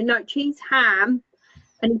it was onion. No, cheese, ham.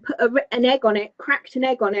 And he put an egg on it, cracked an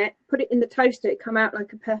egg on it, put it in the toaster. It come out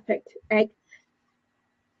like a perfect egg.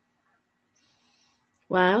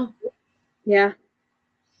 Wow. Yeah.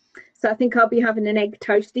 So I think I'll be having an egg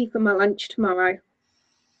toasty for my lunch tomorrow.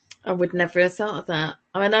 I would never have thought of that.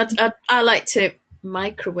 I mean, I like to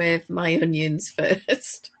microwave my onions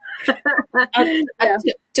first. I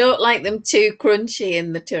don't like them too crunchy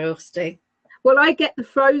in the toasty. Well, I get the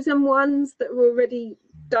frozen ones that are already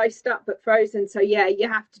diced up but frozen. So yeah, you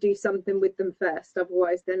have to do something with them first.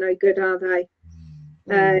 Otherwise, they're no good, are they?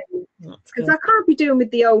 Because I can't be doing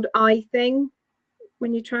with the old eye thing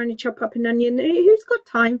when you're trying to chop up an onion. Who's got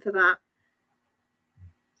time for that?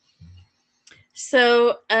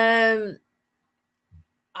 So I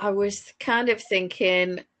was kind of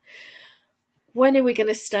thinking, when are we going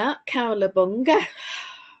to start Cowlabunga?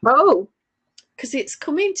 Oh, because it's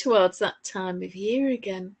coming towards that time of year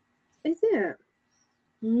again. Is it?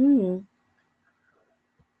 Mm.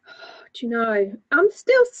 Do you know, I'm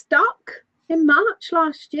still stuck in March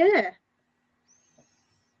last year.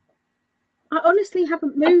 I honestly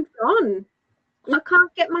haven't moved on. I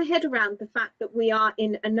can't get my head around the fact that we are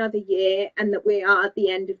in another year and that we are at the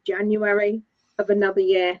end of January of another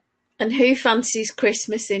year. And who fancies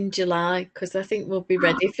Christmas in July? Because I think we'll be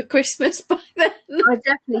ready for Christmas by then. I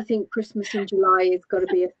definitely think Christmas in July has got to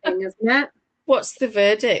be a thing, isn't it? What's the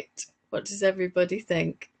verdict? What does everybody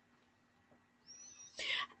think?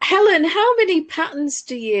 Helen, how many patterns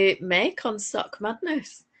do you make on Sock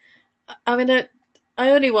Madness? I mean, I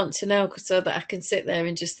only want to know so that I can sit there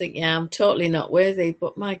and just think, yeah, I'm totally not worthy,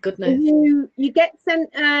 but my goodness. You get sent,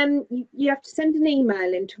 you have to send an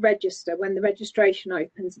email in to register when the registration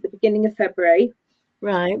opens at the beginning of February.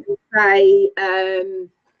 Right. Say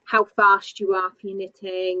how fast you are for your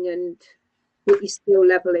knitting and what your skill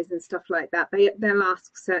level is and stuff like that. They'll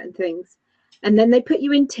ask certain things. And then they put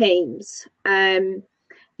you in teams.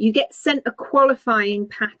 You get sent a qualifying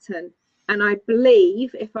pattern. And I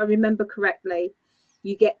believe, if I remember correctly,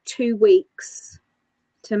 you get 2 weeks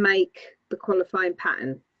to make the qualifying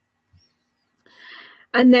pattern.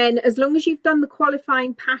 And then as long as you've done the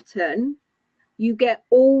qualifying pattern, you get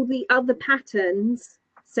all the other patterns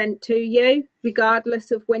sent to you, regardless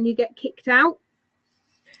of when you get kicked out.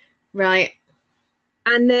 Right.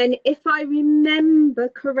 And then if I remember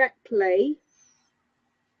correctly,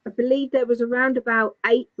 I believe there was around about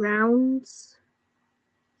 8 rounds.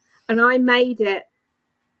 And I made it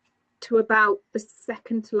to about the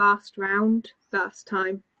second to last round last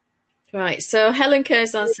time. Right. So Helen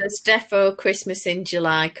Curzon says defo Christmas in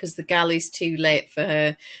July because the galley's too late for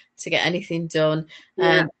her to get anything done.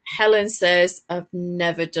 Yeah. And Helen says, I've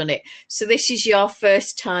never done it. So this is your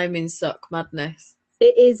first time in Sock Madness.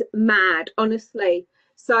 It is mad, honestly.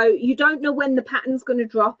 So you don't know when the pattern's going to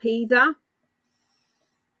drop either.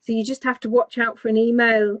 So you just have to watch out for an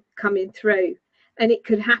email coming through. And it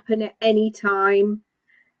could happen at any time.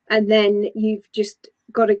 And then you've just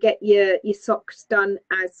got to get your socks done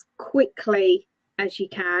as quickly as you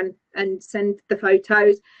can and send the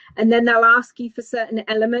photos. And then they'll ask you for certain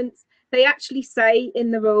elements. They actually say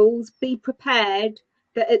in the rules, be prepared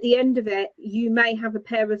that at the end of it, you may have a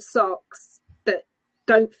pair of socks that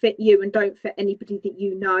don't fit you and don't fit anybody that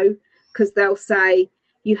you know, because they'll say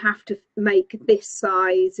you have to make this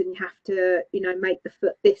size and you have to, you know, make the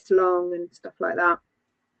foot this long and stuff like that.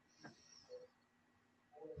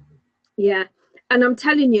 Yeah. And I'm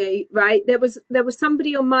telling you, right, there was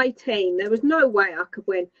somebody on my team. There was no way I could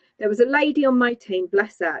win. There was a lady on my team,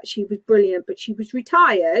 bless her. She was brilliant, but she was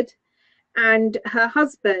retired and her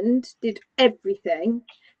husband did everything.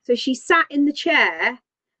 So she sat in the chair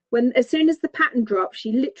as soon as the pattern dropped,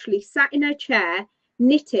 she literally sat in her chair,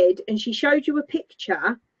 knitted, and she showed you a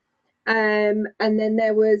picture. And then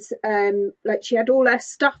there was like she had all her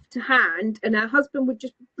stuff to hand, and her husband would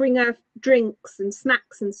just bring her drinks and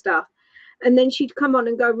snacks and stuff. And then she'd come on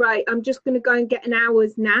and go, right, I'm just going to go and get an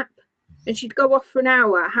hour's nap. And she'd go off for an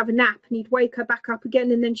hour, have a nap, and he'd wake her back up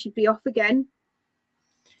again, and then she'd be off again.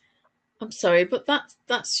 I'm sorry, but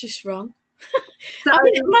that's just wrong. So, I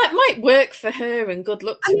mean, it might work for her, and good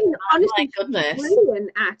luck to her. Honestly, my goodness, she's brilliant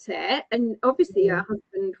at it, and obviously her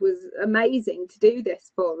husband was amazing to do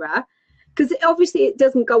this for her, because obviously it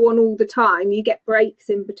doesn't go on all the time. You get breaks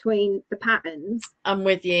in between the patterns. I'm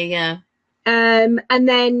with you, yeah. And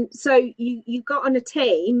then so you got on a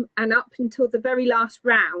team, and up until the very last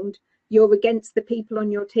round, you're against the people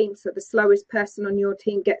on your team. So the slowest person on your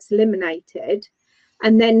team gets eliminated.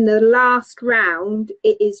 And then the last round,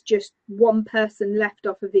 it is just one person left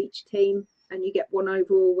off of each team, and you get one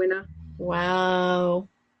overall winner. Wow.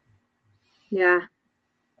 Yeah.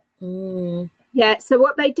 Yeah. So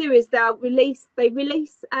what they do is they release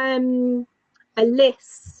a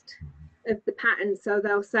list of the patterns. So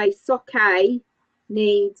they'll say sock A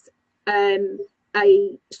needs a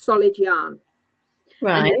solid yarn.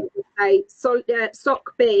 Right. And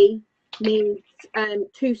sock B needs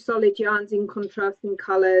 2 solid yarns in contrasting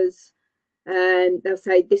colours, and they'll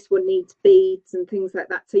say this one needs beads and things like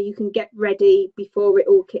that, so you can get ready before it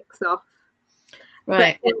all kicks off.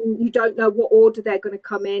 Right. But you don't know what order they're going to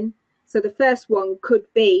come in, so the first one could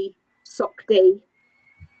be sock D.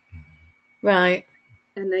 Right.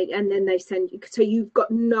 And then they send you, so you've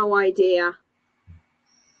got no idea.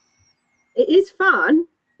 It is fun.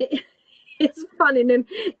 It's fun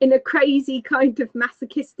in a crazy kind of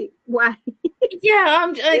masochistic way. Yeah,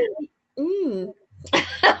 okay.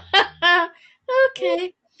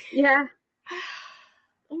 Yeah.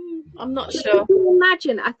 I'm not sure.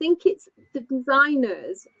 Imagine, I think it's the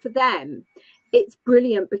designers, for them, it's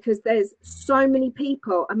brilliant because there's so many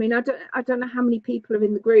people. I mean, I don't know how many people are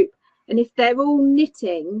in the group, and if they're all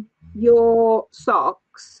knitting your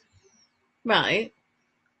socks, right.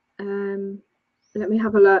 Let me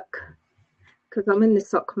have a look, because I'm in the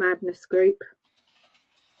Sock Madness group.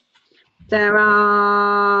 There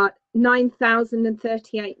are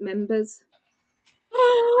 9,038 members.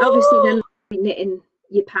 Obviously, they're not knitting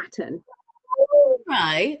your pattern.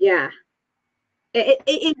 Right. Yeah.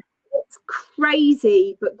 It's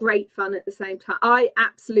crazy, but great fun at the same time. I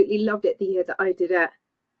absolutely loved it the year that I did it.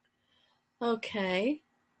 Okay.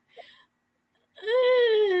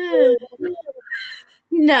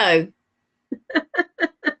 No.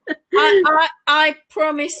 I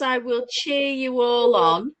promise I will cheer you all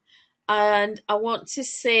on, and I want to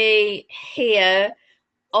hear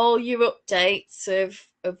all your updates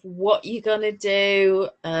of what you're gonna do,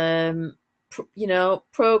 you know,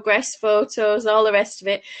 progress photos, all the rest of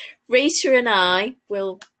it. Rita and I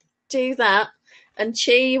will do that and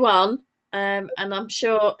cheer you on, and I'm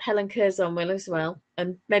sure Helen Curzon will as well,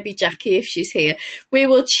 and maybe Jackie if she's here. We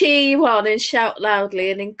will cheer you on and shout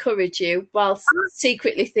loudly and encourage you, whilst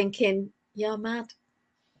secretly thinking, you're mad.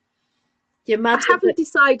 You're mad. I haven't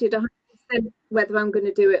decided 100% whether I'm going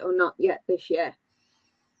to do it or not yet this year.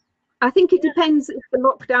 I think it depends if the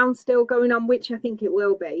lockdown's still going on, which I think it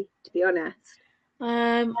will be, to be honest.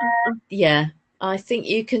 Yeah, I think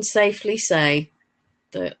you can safely say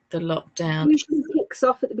that the lockdown usually kicks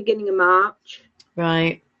off at the beginning of March.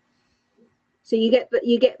 Right. So you get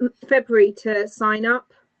February to sign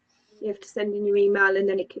up. You have to send in your email, and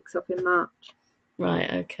then it kicks off in March.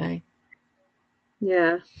 Right. Okay.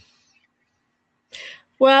 Yeah.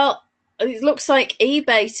 Well, it looks like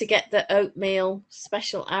eBay to get the oatmeal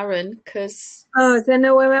special Aran, because is there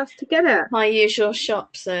nowhere else to get it? My usual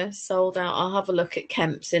shops are sold out. I'll have a look at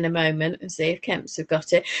Kemp's in a moment and see if Kemp's have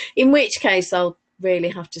got it. In which case, I'll really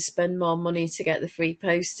have to spend more money to get the free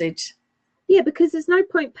postage. Yeah, because there's no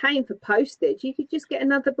point paying for postage. You could just get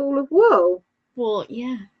another ball of wool. Well,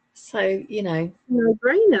 yeah. So, you know,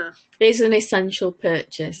 no-brainer. It's an essential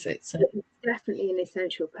purchase. It's definitely an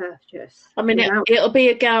essential purchase. I mean, it'll be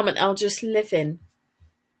a garment I'll just live in.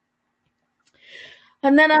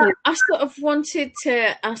 And then I sort of wanted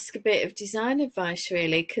to ask a bit of design advice,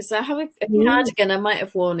 really, because I have a cardigan. I might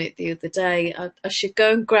have worn it the other day. I should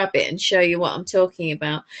go and grab it and show you what I'm talking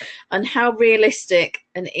about, and how realistic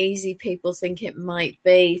and easy people think it might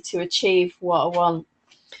be to achieve what I want.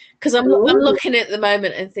 Because I'm looking at the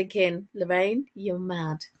moment and thinking, Lorraine, you're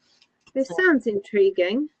mad. This sounds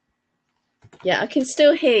intriguing. Yeah, I can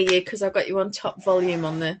still hear you because I've got you on top volume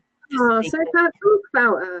on the... Oh, so I can't talk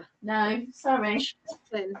about her. No, sorry.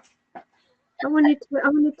 I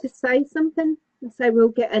wanted to say something and say we'll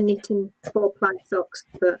get a knitting 4-ply socks,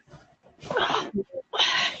 but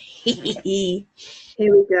here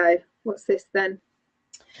we go. What's this then?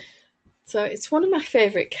 So it's one of my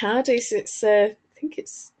favourite cardies. It's I think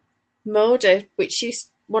it's Moda, which is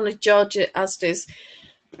one of Georgia Asda's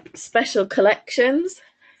special collections.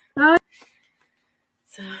 Oh.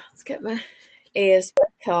 So let's get my ears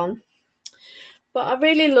back on. But I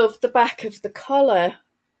really love the back of the collar.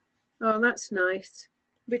 Oh, that's nice.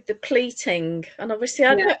 With the pleating. And obviously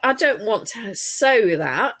I don't want to sew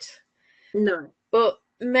that. No. But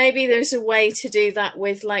maybe there's a way to do that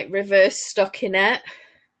with like reverse stockinette.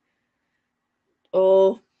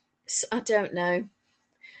 Or I don't know.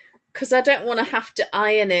 Because I don't want to have to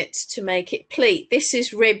iron it to make it pleat. This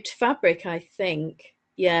is ribbed fabric, I think.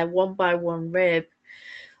 Yeah, 1x1 rib.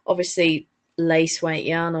 Obviously lace weight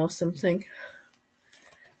yarn or something.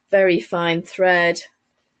 Very fine thread.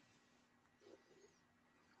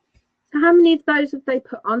 How many of those have they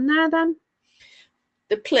put on there then?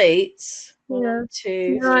 The pleats. Yeah. 1,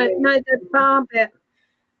 2, no, 3, no, the bar bit.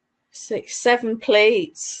 6, 7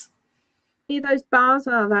 pleats. How many of those bars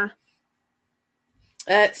are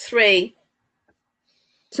there? 3.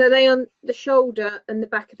 So they on the shoulder and the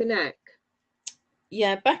back of the neck?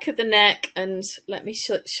 Yeah, back of the neck, and let me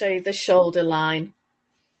show you the shoulder line.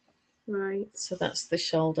 Right. So that's the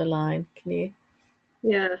shoulder line. Can you?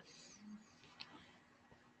 Yeah.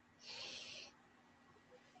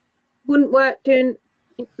 Wouldn't work doing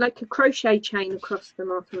like a crochet chain across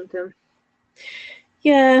them or something.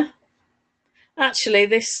 Yeah. Actually,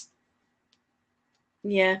 this,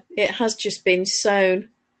 yeah, it has just been sewn.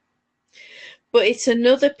 But it's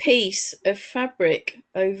another piece of fabric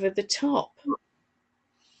over the top.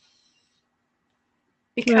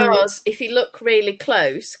 Because if you look really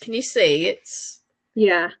close, can you see it's...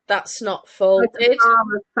 Yeah. That's not folded. Like a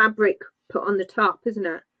bar of fabric put on the top, isn't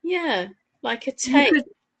it? Yeah, like a tape.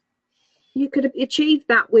 You could achieve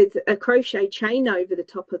that with a crochet chain over the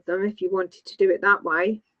top of them if you wanted to do it that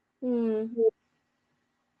way.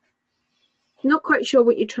 Not quite sure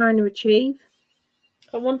what you're trying to achieve.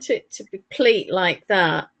 I want it to be pleat like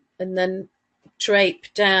that and then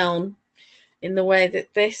drape down in the way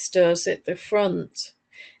that this does at the front.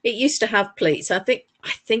 It used to have pleats. I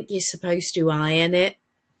think you're supposed to iron it.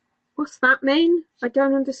 What's that mean? I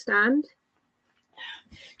don't understand.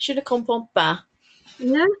 Je ne comprends pas.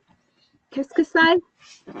 Yeah? Qu'est-ce que c'est?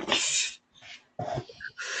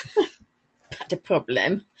 Pas de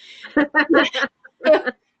problème.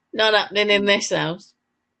 Not happening in this house.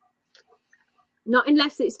 Not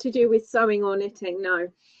unless it's to do with sewing or knitting, no.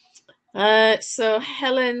 So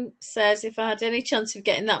Helen says, if I had any chance of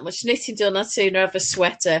getting that much knitting done, I'd sooner have a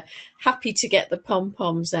sweater. Happy to get the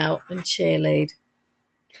pom-poms out and cheerlead.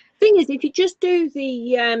 Thing is, if you just do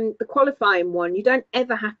the qualifying one, you don't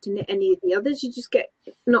ever have to knit any of the others. You just get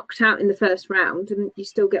knocked out in the first round and you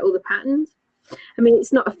still get all the patterns. I mean,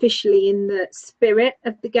 it's not officially in the spirit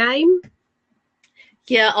of the game.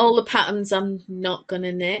 Yeah, all the patterns I'm not going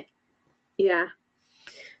to knit. Yeah.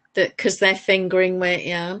 Because they're fingering weight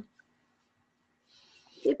yarn.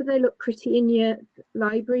 Yeah, but they look pretty in your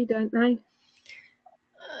library, don't they?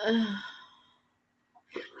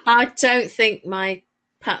 I don't think my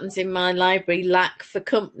patterns in my library lack for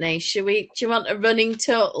company. Do you want a running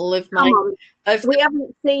total of my... We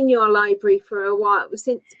haven't seen your library for a while. It was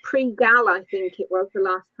since pre-gal, I think it was the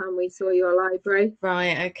last time we saw your library.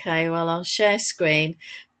 Right, okay. Well, I'll share screen.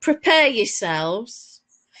 Prepare yourselves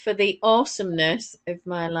for the awesomeness of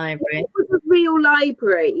my library. If it was a real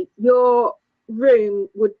library, your room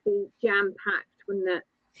would be jam-packed, wouldn't it?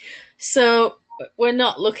 So we're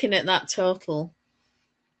not looking at that total.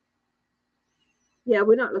 Yeah,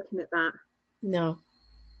 we're not looking at that. No.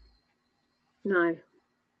 No.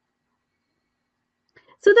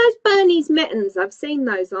 So those Bernie's mittens, I've seen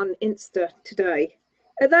those on Insta today.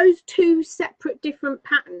 Are those 2 separate different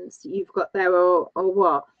patterns you've got there, or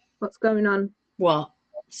what? What's going on? What?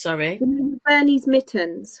 Sorry? Bernie's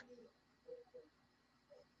mittens.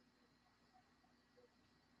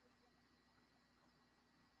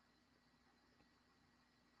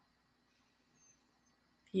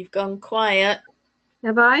 You've gone quiet.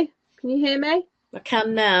 Have I? Can you hear me? I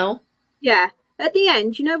can now. Yeah. At the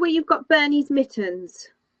end, you know where you've got Bernie's mittens?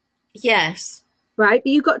 Yes. Right, but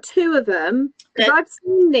you've got 2 of them. Because I've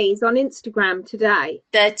seen these on Instagram today.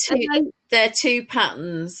 They're 2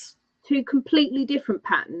 patterns. 2 completely different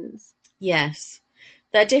patterns. Yes.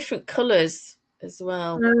 They're different colours as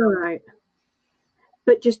well. All right.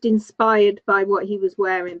 but just inspired by what he was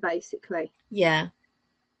wearing, basically. Yeah.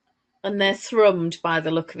 And they're thrummed by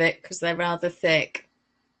the look of it because they're rather thick.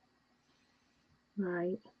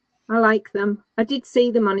 Right. I like them. I did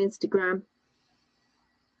see them on Instagram.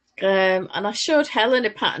 And I showed Helen a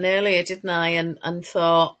pattern earlier, didn't I? And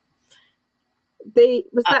thought,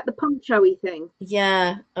 Was that the poncho-y thing?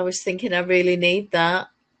 yeah, I was thinking I really need that.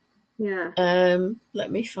 Yeah.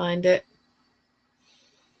 Let me find it.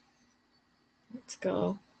 Let's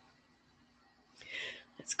go.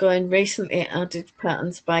 Let's go in recently added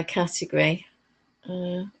patterns by category.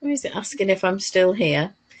 Who is it asking if I'm still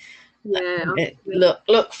here? Yeah.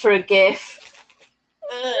 Look for a GIF.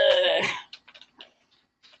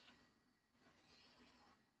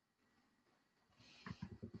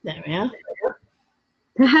 There we are.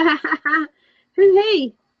 Who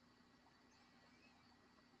he?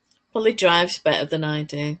 Probably drives better than I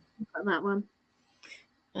do. Got that one.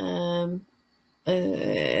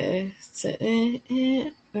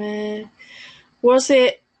 Was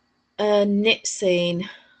it a knit scene? I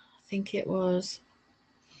think it was.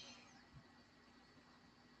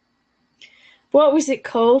 What was it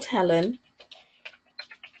called, Helen?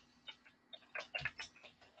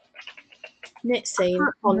 Knit scene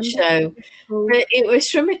poncho. It was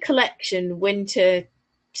from a collection, winter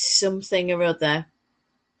something or other.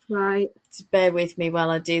 Right. Just bear with me while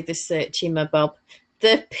I do the searching, my bob.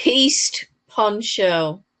 The pieced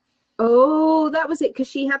poncho. Oh, that was it, because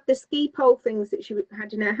she had the ski pole things that she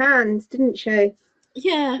had in her hands, didn't she?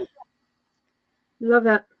 Yeah. Love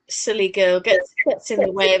it. Silly girl gets in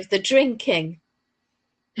the way of the drinking.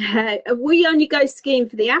 We only go skiing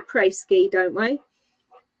for the après ski, don't we?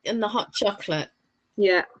 And the hot chocolate.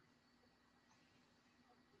 Yeah.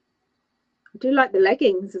 I do like the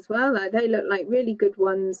leggings as well, though. They look like really good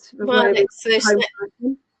ones. Well,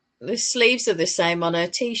 the sleeves are the same on her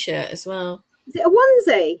t-shirt as well. Is it a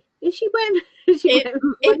onesie? Is she wearing?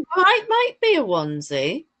 It might be a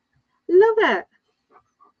onesie. Love it.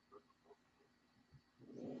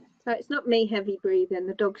 So it's not me heavy breathing.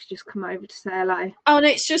 The dog's just come over to say hello. Oh, and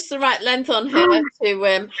it's just the right length on her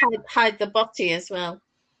to hide the body as well.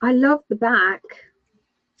 I love the back.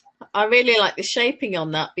 I really like the shaping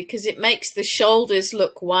on that because it makes the shoulders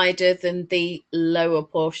look wider than the lower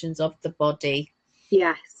portions of the body.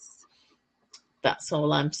 Yes. That's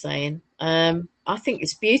all I'm saying. I think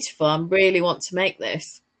it's beautiful. I really want to make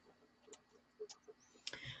this.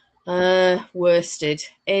 Worsted.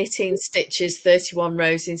 18 stitches, 31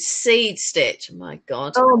 rows in seed stitch. Oh my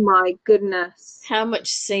God. Oh my goodness. How much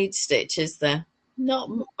seed stitch is there?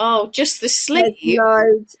 Just the sleeve. There's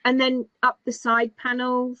loads. And then up the side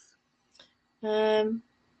panels. Well,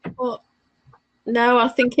 no, I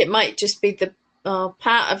think it might just be the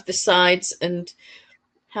part of the sides and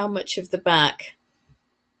how much of the back.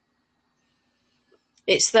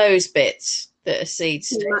 It's those bits that are seed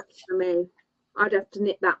stitch. Too much for me. I'd have to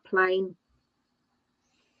knit that plain.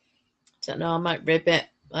 Don't know. I might rib it.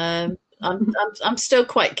 I'm still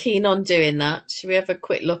quite keen on doing that. Should we have a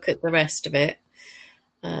quick look at the rest of it?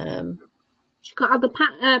 She got other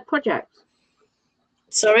projects.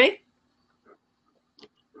 Sorry?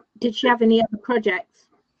 Did she have any other projects?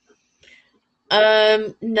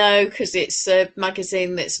 No, because it's a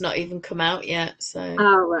magazine that's not even come out yet. So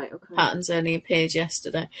right, okay. Patterns only appeared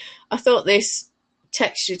yesterday. I thought this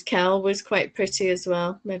textured cowl was quite pretty as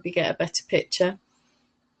well. Maybe get a better picture.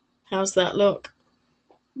 How's that look?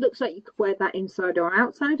 Looks like you could wear that inside or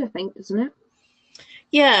outside, I think, doesn't it?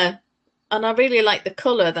 Yeah, and I really like the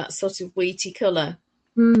colour, that sort of wheaty colour.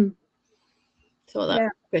 Thought that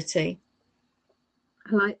was pretty.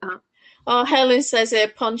 I like that. Oh, Helen says her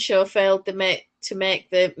poncho failed to make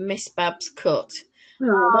the Miss Babs cut.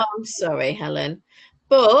 Oh, I'm sorry, Helen.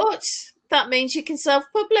 But that means you can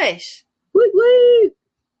self-publish. Woo woo!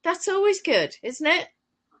 That's always good, isn't it?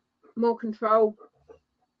 More control.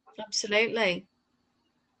 Absolutely.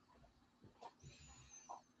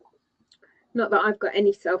 Not that I've got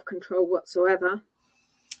any self-control whatsoever.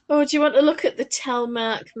 Oh, do you want to look at the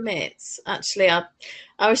Telmark mitts? Actually,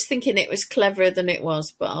 I was thinking it was cleverer than it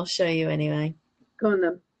was, but I'll show you anyway. Go on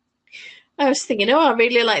then. I was thinking, I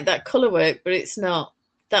really like that colour work, but it's not.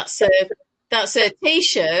 That's a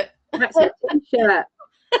t-shirt. That's a t-shirt.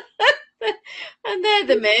 And they're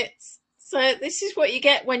the mitts. So this is what you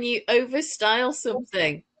get when you overstyle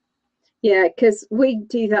something. Yeah, because we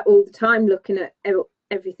do that all the time, looking at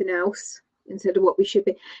everything else instead of what we should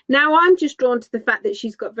be. Now I'm just drawn to the fact that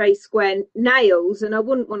she's got very square nails, and I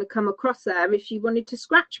wouldn't want to come across her if she wanted to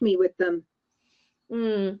scratch me with them.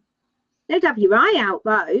 They'd have your eye out,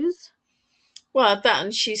 those. Well, that,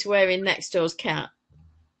 and she's wearing next door's cat.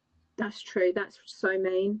 That's true. That's so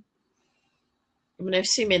mean. I'm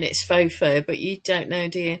assuming it's faux fur, but you don't know,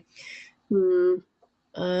 do you? Hmm.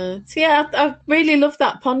 So yeah, I really love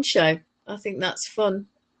that poncho. I think that's fun.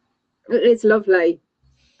 It is lovely.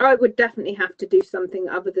 I would definitely have to do something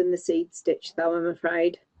other than the seed stitch, though, I'm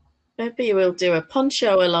afraid. Maybe we'll do a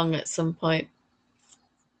poncho along at some point.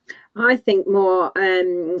 I think more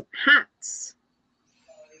hats.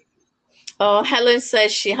 Oh, Helen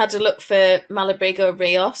says she had a look for Malabrigo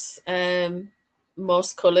Rios.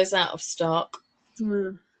 Most colours out of stock.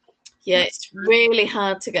 Yeah, it's really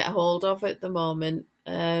hard to get hold of at the moment.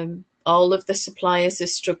 All of the suppliers are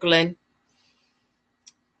struggling.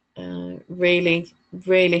 Really,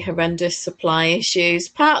 really horrendous supply issues,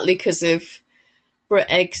 partly because of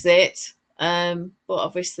Brexit, but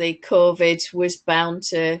obviously COVID was bound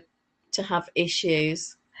to have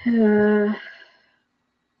issues.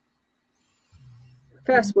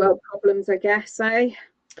 First world problems, I guess, eh?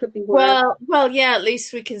 Could be worse. Well, yeah, at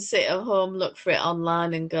least we can sit at home, look for it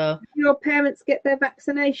online and go. Did your parents get their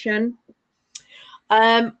vaccination?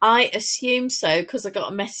 I assume so, because I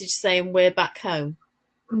got a message saying we're back home.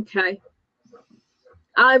 Okay.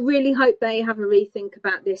 I really hope they have a rethink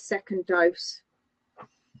about this second dose.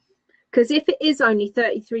 Because if it is only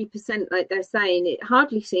 33%, like they're saying, it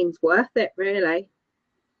hardly seems worth it, really.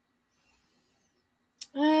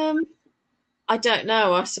 I don't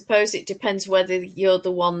know. I suppose it depends whether you're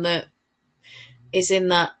the one that is in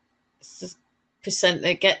that percent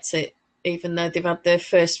that gets it, even though they've had their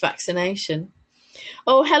first vaccination.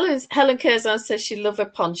 Oh, Helen Curzon says she'd love a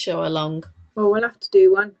poncho along. Oh, we'll have to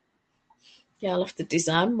do one. Yeah, I'll have to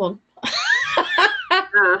design one.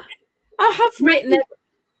 Ah.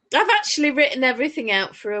 I've actually written everything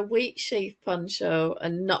out for a wheat sheaf poncho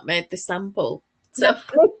and not made the sample. So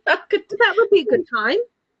that would be a good time.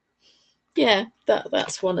 Yeah,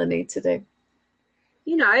 that's one I need to do.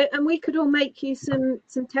 You know, and we could all make you some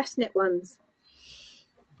test knit ones.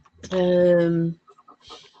 Well,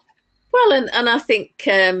 and I think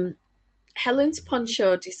Helen's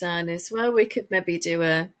poncho design as well. We could maybe do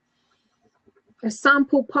a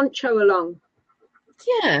sample poncho along.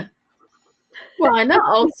 Yeah. Why not?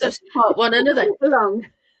 Also support one another. Along.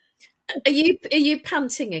 Are you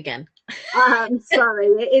panting again? I'm sorry,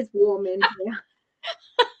 it is warm in here.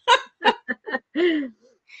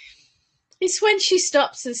 It's when she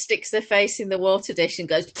stops and sticks her face in the water dish and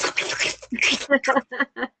goes.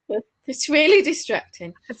 It's really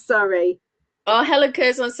distracting. Sorry. Oh, Helen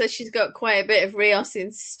Curzon says she's got quite a bit of Rios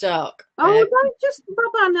in stock. Oh, don't just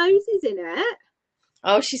rub our noses in it.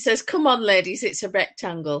 Oh, she says, come on, ladies, it's a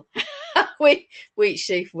rectangle. Wheat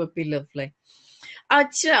sheaf would be lovely. I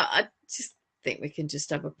just think we can just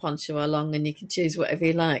have a poncho along and you can choose whatever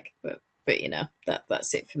you like. But you know,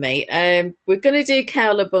 that's it for me. We're going to do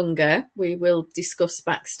Cowlabunga. We will discuss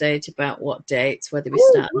backstage about what dates, whether we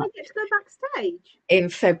start. Do I get to go backstage in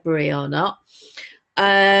February or not.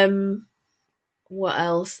 What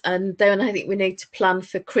else? And then I think we need to plan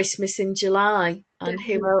for Christmas in July. And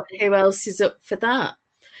who else is up for that?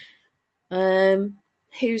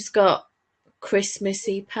 Who's got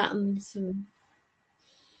Christmassy patterns? And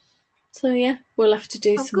so yeah, we'll have to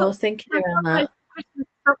do some more thinking around that. Christmas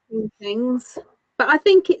shopping things, but I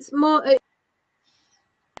think it's more.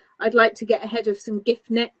 I'd like to get ahead of some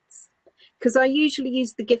gift knits because I usually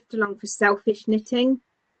use the gift along for selfish knitting.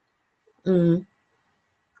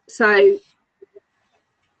 So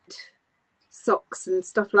socks and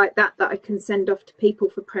stuff like that I can send off to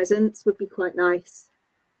people for presents would be quite nice.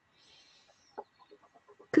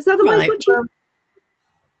 Because otherwise,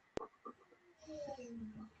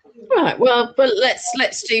 Right, well, but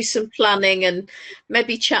let's do some planning and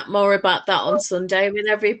maybe chat more about that on Sunday with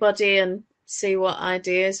everybody and see what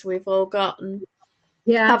ideas we've all got and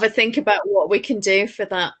have a think about what we can do for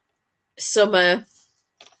that summer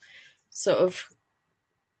sort of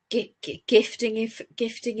gifting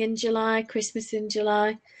in July, Christmas in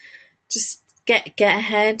July. Just get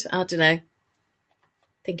ahead. I don't know.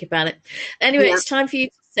 Think about it. Anyway, it's time for you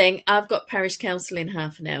to sing. I've got parish council in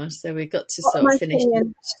half an hour, so we've got to sort of finish.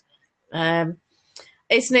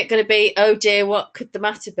 Isn't it going to be, oh dear, what could the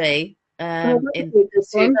matter be? We're going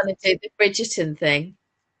to do the Bridgerton thing.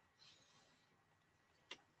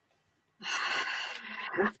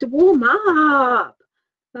 I have to warm up.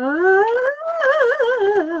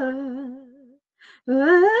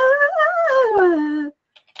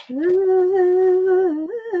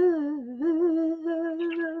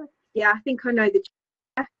 Yeah, I think I know the.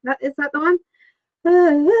 Is that the one?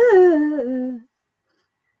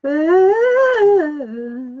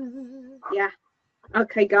 Yeah.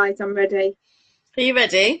 Okay, guys, I'm ready. Are you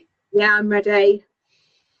ready? Yeah, I'm ready.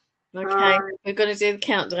 Okay, we're going to do the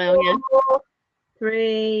countdown. 4,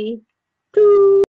 3, 2.